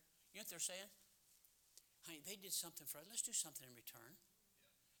up here? You know what they're saying? Honey, they did something for us. Let's do something in return.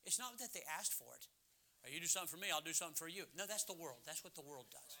 It's not that they asked for it. Oh, you do something for me, I'll do something for you. No, that's the world. That's what the world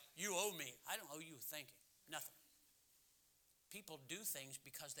does. You owe me. I don't owe you a thank you. Nothing. People do things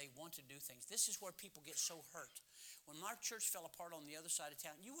because they want to do things. This is where people get so hurt. When our church fell apart on the other side of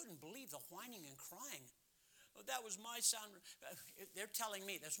town, you wouldn't believe the whining and crying. Oh, that was my sound. They're telling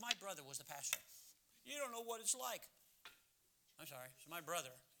me, that's my brother was the pastor. You don't know what it's like. I'm sorry, it's my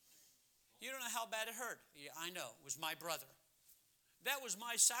brother. You don't know how bad it hurt. Yeah, I know, it was my brother. That was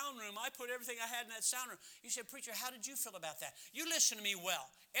my sound room. I put everything I had in that sound room. You said, preacher, how did you feel about that? You listen to me well.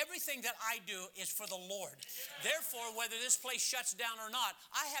 Everything that I do is for the Lord. Therefore, whether this place shuts down or not,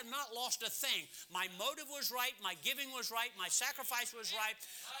 I have not lost a thing. My motive was right. My giving was right. My sacrifice was right.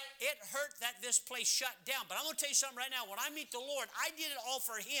 It hurt that this place shut down. But I'm going to tell you something right now. When I meet the Lord, I did it all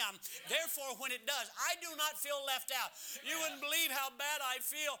for Him. Therefore, when it does, I do not feel left out. You wouldn't believe how bad I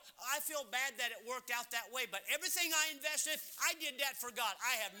feel. I feel bad that it worked out that way. But everything I invested, I did that for God.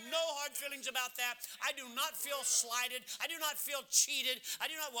 I have no hard feelings about that. I do not feel slighted. I do not feel cheated. I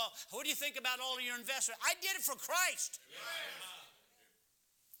do not, well, what do you think about all of your investment? I did it for Christ.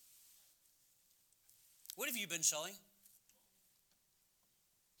 What have you been sowing?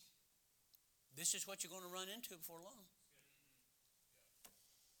 This is what you're going to run into before long.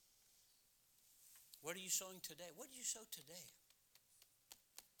 What are you sowing today? What did you sow today?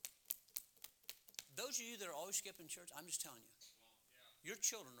 Those of you that are always skipping church, I'm just telling you, your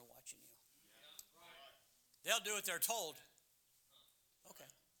children are watching you. They'll do what they're told. Okay.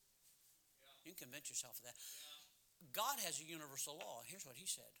 You can convince yourself of that. God has a universal law. Here's what He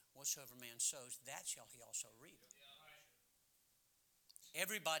said. Whatsoever man sows, that shall he also reap.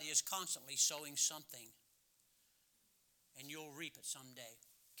 Everybody is constantly sowing something. And you'll reap it someday.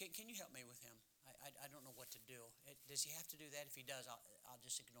 Can you help me with him? I don't know what to do. Does he have to do that? If he does, I'll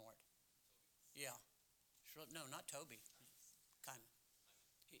just ignore it. Yeah. No, not Toby. Kind of.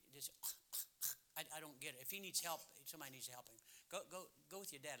 I don't get it. If he needs help, somebody needs to help him. Go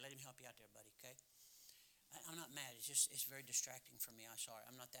with your dad. Let him help you out there, buddy, okay? I'm not mad. It's very distracting for me. I'm sorry.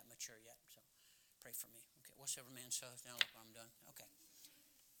 I'm not that mature yet, so pray for me. Okay, whatsoever man sows. Now look, I'm done. Okay.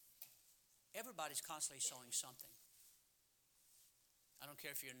 Everybody's constantly sowing something. I don't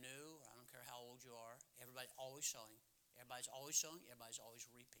care if you're new, or I don't care how old you are. Everybody's always sowing. Everybody's always sowing. Everybody's always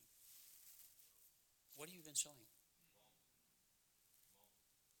reaping. What have you been sowing?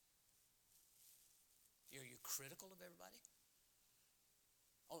 Are you critical of everybody?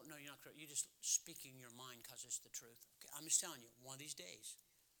 Oh, no, you're not correct. You're just speaking your mind because it's the truth. Okay, I'm just telling you, one of these days,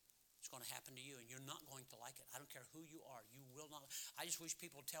 it's going to happen to you, and you're not going to like it. I don't care who you are. You will not. I just wish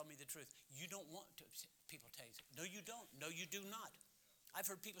people would tell me the truth. You don't want to, people tell you. No, you don't. No, you do not. I've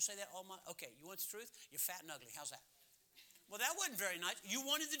heard people say that all my, okay, you want the truth? You're fat and ugly. How's that? Well, that wasn't very nice. You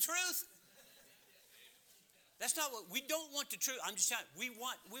wanted the truth. That's not what, we don't want the truth. I'm just telling you,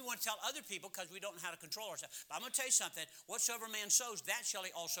 we want to tell other people because we don't know how to control ourselves. But I'm going to tell you something. Whatsoever man sows, that shall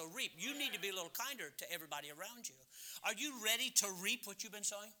he also reap. You need to be a little kinder to everybody around you. Are you ready to reap what you've been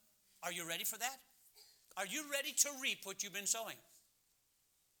sowing? Are you ready for that? Are you ready to reap what you've been sowing?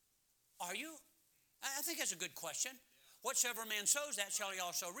 Are you? I think that's a good question. Whatsoever man sows, that shall he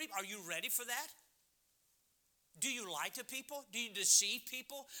also reap. Are you ready for that? Do you lie to people? Do you deceive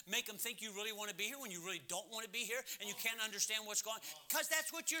people? Make them think you really want to be here when you really don't want to be here and you can't understand what's going on? Because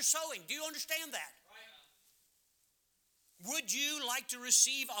that's what you're sowing. Do you understand that? Would you like to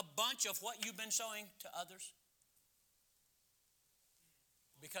receive a bunch of what you've been sowing to others?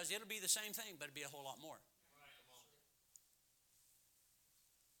 Because it'll be the same thing, but it'll be a whole lot more.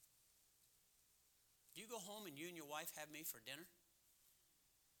 Do you go home and you and your wife have me for dinner?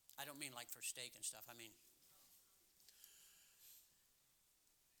 I don't mean like for steak and stuff. I mean,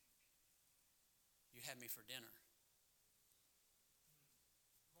 you have me for dinner.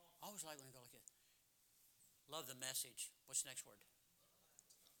 I always like when I go like this. Love the message. What's the next word?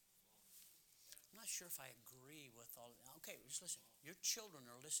 I'm not sure if I agree with all of that. Okay, just listen. Your children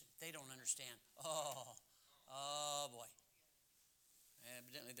are listening. They don't understand. Oh boy.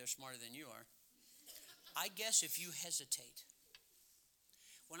 Evidently they're smarter than you are. I guess if you hesitate,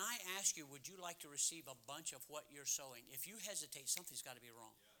 when I ask you, would you like to receive a bunch of what you're sowing? If you hesitate, something's got to be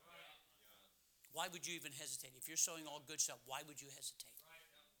wrong. Why would you even hesitate? If you're sowing all good stuff, why would you hesitate?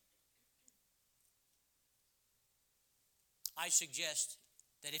 I suggest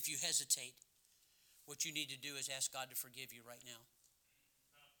that if you hesitate, what you need to do is ask God to forgive you right now.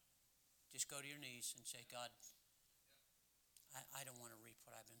 Just go to your knees and say, God, I don't want to reap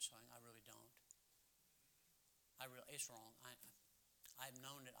what I've been sowing. I really don't. It's wrong. I've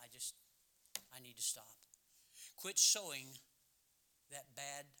known it. I need to stop. Quit sowing that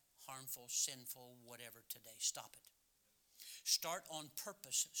bad, harmful, sinful, whatever today. Stop it. Start on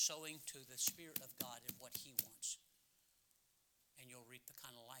purpose sowing to the Spirit of God and what He wants. And you'll reap the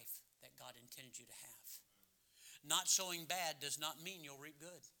kind of life that God intended you to have. Not sowing bad does not mean you'll reap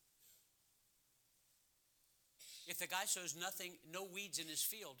good. If the guy sows nothing, no weeds in his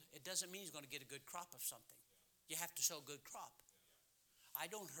field, it doesn't mean he's going to get a good crop of something. You have to sow a good crop. I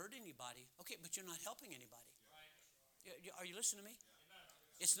don't hurt anybody. Okay, but you're not helping anybody. Are you listening to me?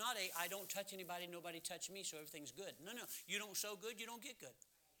 It's not I don't touch anybody, nobody touch me, so everything's good. No. You don't sow good, you don't get good.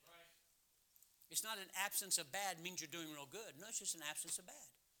 It's not an absence of bad means you're doing real good. No, it's just an absence of bad.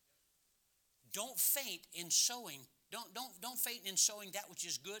 Don't faint in sowing. Don't faint in sowing that which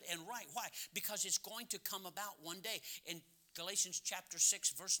is good and right. Why? Because it's going to come about one day. In Galatians chapter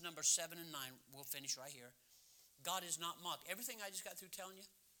 6, verse number 7 and 9, we'll finish right here. God is not mocked. Everything I just got through telling you,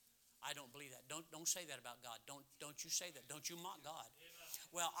 I don't believe that. Don't say that about God. Don't you say that. Don't you mock God.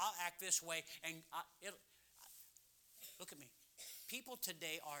 Well, I'll act this way, and look at me. People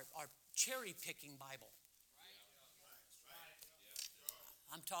today are cherry-picking Bible.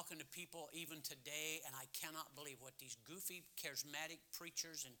 I'm talking to people even today, and I cannot believe what these goofy, charismatic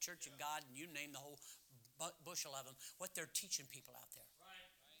preachers and Church of God, and you name the whole bushel of them, what they're teaching people out there.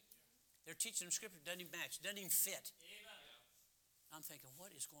 They're teaching them scripture, doesn't even match, doesn't even fit. I'm thinking, what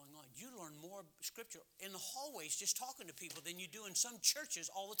is going on? You learn more scripture in the hallways just talking to people than you do in some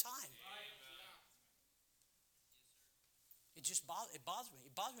churches all the time. It just bothers me.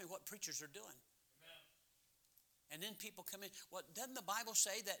 It bothers me what preachers are doing. And then people come in. Well, doesn't the Bible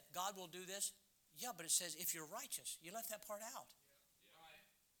say that God will do this? Yeah, but it says if you're righteous. You left that part out.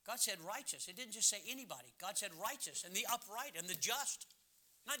 God said righteous. It didn't just say anybody. God said righteous and the upright and the just.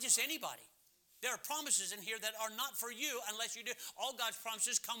 Not just anybody. There are promises in here that are not for you unless you do. All God's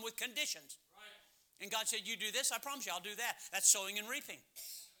promises come with conditions. And God said, you do this, I promise you, I'll do that. That's sowing and reaping.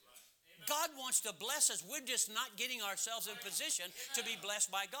 God wants to bless us. We're just not getting ourselves in position to be blessed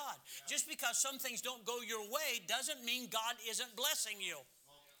by God. Just because some things don't go your way doesn't mean God isn't blessing you.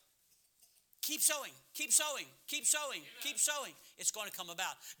 Keep sowing, keep sowing, keep sowing, keep sowing. It's going to come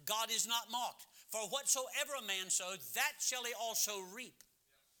about. God is not mocked. For whatsoever a man sows, that shall he also reap.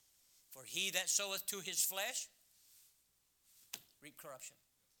 For he that soweth to his flesh, reap corruption.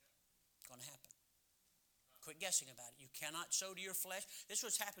 It's going to happen. Quit guessing about it. You cannot sow to your flesh. This is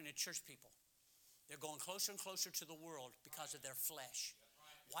what's happening to church people. They're going closer and closer to the world because of their flesh.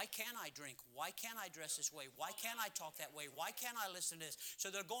 Why can't I drink? Why can't I dress this way? Why can't I talk that way? Why can't I listen to this?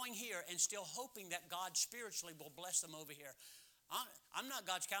 So they're going here and still hoping that God spiritually will bless them over here. I'm not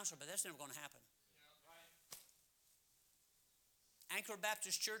God's counselor, but that's never going to happen. Anchor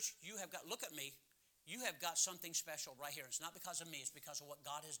Baptist Church, you have got, look at me, you have got something special right here. It's not because of me, it's because of what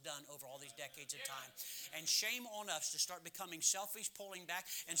God has done over all these decades of time. And shame on us to start becoming selfish, pulling back,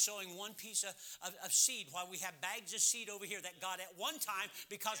 and sowing one piece of seed while we have bags of seed over here that God at one time,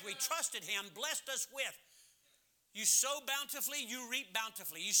 because we trusted Him, blessed us with. You sow bountifully, you reap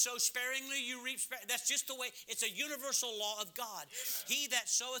bountifully. You sow sparingly, you reap sparingly. That's just the way, it's a universal law of God. He that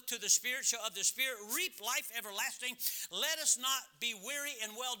soweth to the Spirit shall of the Spirit reap life everlasting. Let us not be weary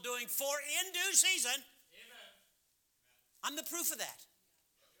in well-doing, for in due season. Amen. I'm the proof of that.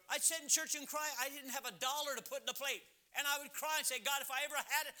 I'd sit in church and cry. I didn't have $1 to put in the plate. And I would cry and say, God, if I ever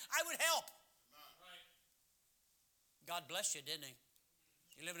had it, I would help. God blessed you, didn't He?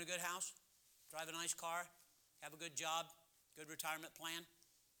 You live in a good house, drive a nice car, have a good job, good retirement plan.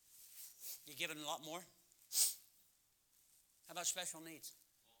 You're given a lot more. How about special needs?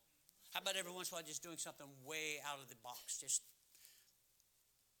 How about every once in a while just doing something way out of the box? Just,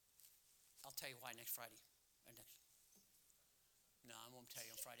 I'll tell you why next Friday. No, I won't tell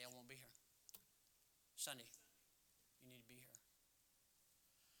you on Friday. I won't be here. Sunday, you need to be here.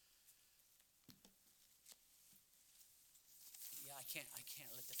 Yeah, I can't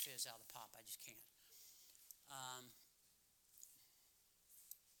let the fizz out of the pop. I just can't.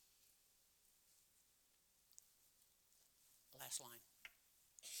 Last line.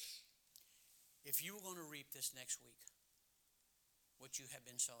 If you were going to reap this next week, what you have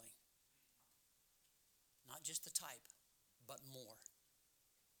been sowing, not just the type, but more,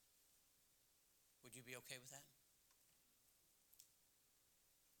 would you be okay with that?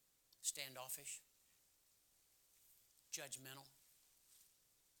 Standoffish, judgmental,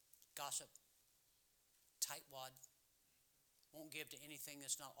 gossip, tightwad, won't give to anything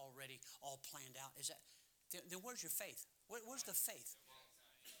that's not already all planned out. Is that then where's your faith? Where's the faith?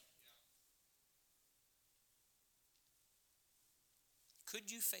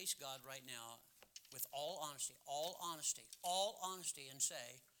 Could you face God right now with all honesty, and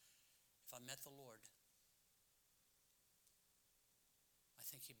say, if I met the Lord, I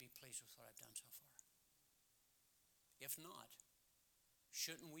think He'd be pleased with what I've done so far? If not,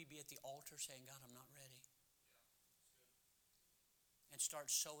 shouldn't we be at the altar saying, God, I'm not ready? And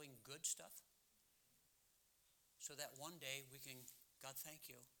start sowing good stuff so that one day we can, God, thank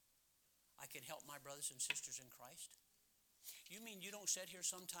you. I can help my brothers and sisters in Christ. You mean you don't sit here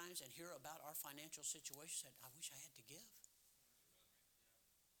sometimes and hear about our financial situation and say, I wish I had to give?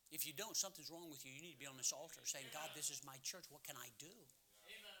 If you don't, something's wrong with you. You need to be on this altar saying, God, this is my church. What can I do?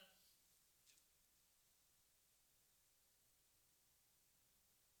 Amen.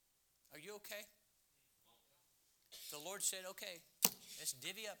 Are you okay? The Lord said, okay, let's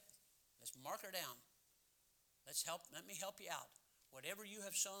divvy up. Let's mark her down. Let me help you out. Whatever you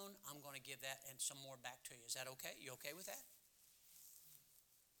have sown, I'm going to give that and some more back to you. Is that okay? You okay with that?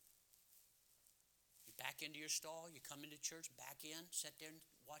 You back into your stall, you come into church, back in, sit there and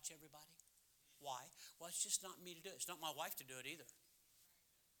watch everybody. Why? Well, it's just not me to do it. It's not my wife to do it either.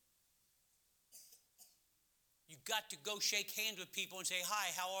 You got to go shake hands with people and say,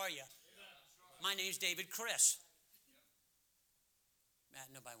 hi, how are you? My name's David Chris.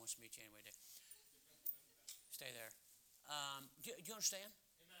 Matt, nobody wants to meet you anyway, Dave. Stay there. Do you understand?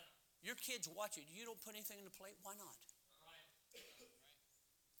 Amen. Your kids watch it. You don't put anything in the plate. Why not? Right.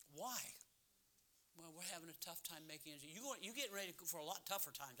 Why? Well, we're having a tough time making it. You're getting ready for a lot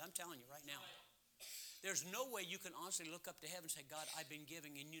tougher times. I'm telling you right now. Right. There's no way you can honestly look up to heaven and say, God, I've been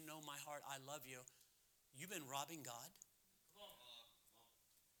giving and you know my heart. I love you. You've been robbing God. Come on.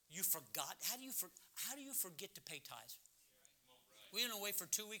 You forgot. How do you forget to pay tithes? We went away for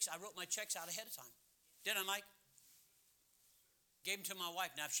 2 weeks. I wrote my checks out ahead of time. Didn't I, Mike? Gave them to my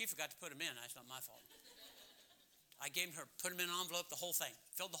wife. Now, if she forgot to put them in, that's not my fault. I gave her, put them in an envelope, the whole thing.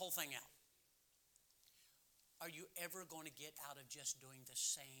 Filled the whole thing out. Are you ever going to get out of just doing the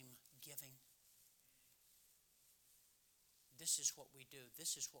same giving? This is what we do.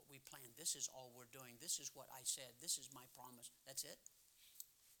 This is what we plan. This is all we're doing. This is what I said. This is my promise. That's it?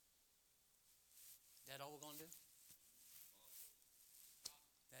 That all we're going to do?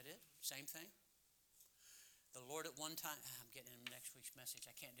 That it? Same thing? The Lord at one time, I'm getting into next week's message.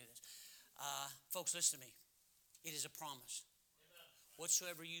 I can't do this. Folks, listen to me. It is a promise. Amen.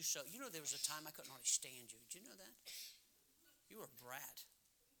 Whatsoever you sow. You know there was a time I couldn't hardly stand you. Did you know that? You were a brat.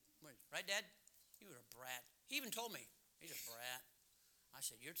 Right, Dad? You were a brat. He even told me, he's a brat. I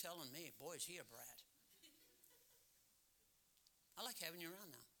said, you're telling me, boy, is he a brat. I like having you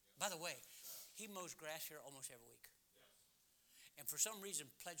around now. By the way, he mows grass here almost every week. And for some reason,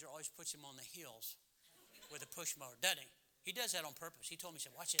 Pledger always puts him on the hills with a push mower, doesn't he? He does that on purpose. He told me, he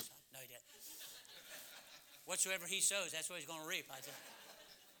said, watch this. No, he didn't. Whatsoever he sows, that's what he's going to reap. I said,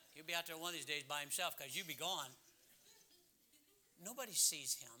 he'll be out there one of these days by himself because you'll be gone. Nobody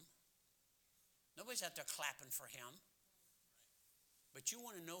sees him. Nobody's out there clapping for him. But you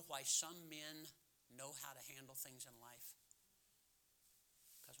want to know why some men know how to handle things in life?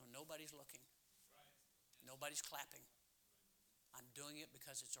 Because when nobody's looking, nobody's clapping, I'm doing it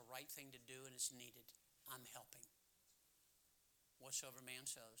because it's the right thing to do and it's needed. I'm helping. Whatsoever man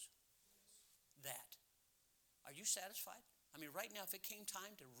sows, that. Are you satisfied? I mean, right now, if it came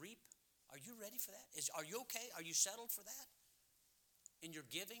time to reap, are you ready for that? Are you okay? Are you settled for that? In your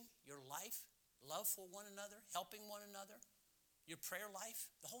giving, your life, love for one another, helping one another, your prayer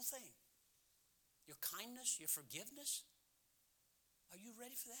life, the whole thing. Your kindness, your forgiveness. Are you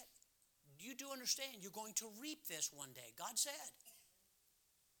ready for that? You do understand you're going to reap this one day. God said.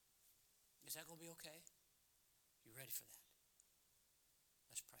 Is that going to be okay? You ready for that?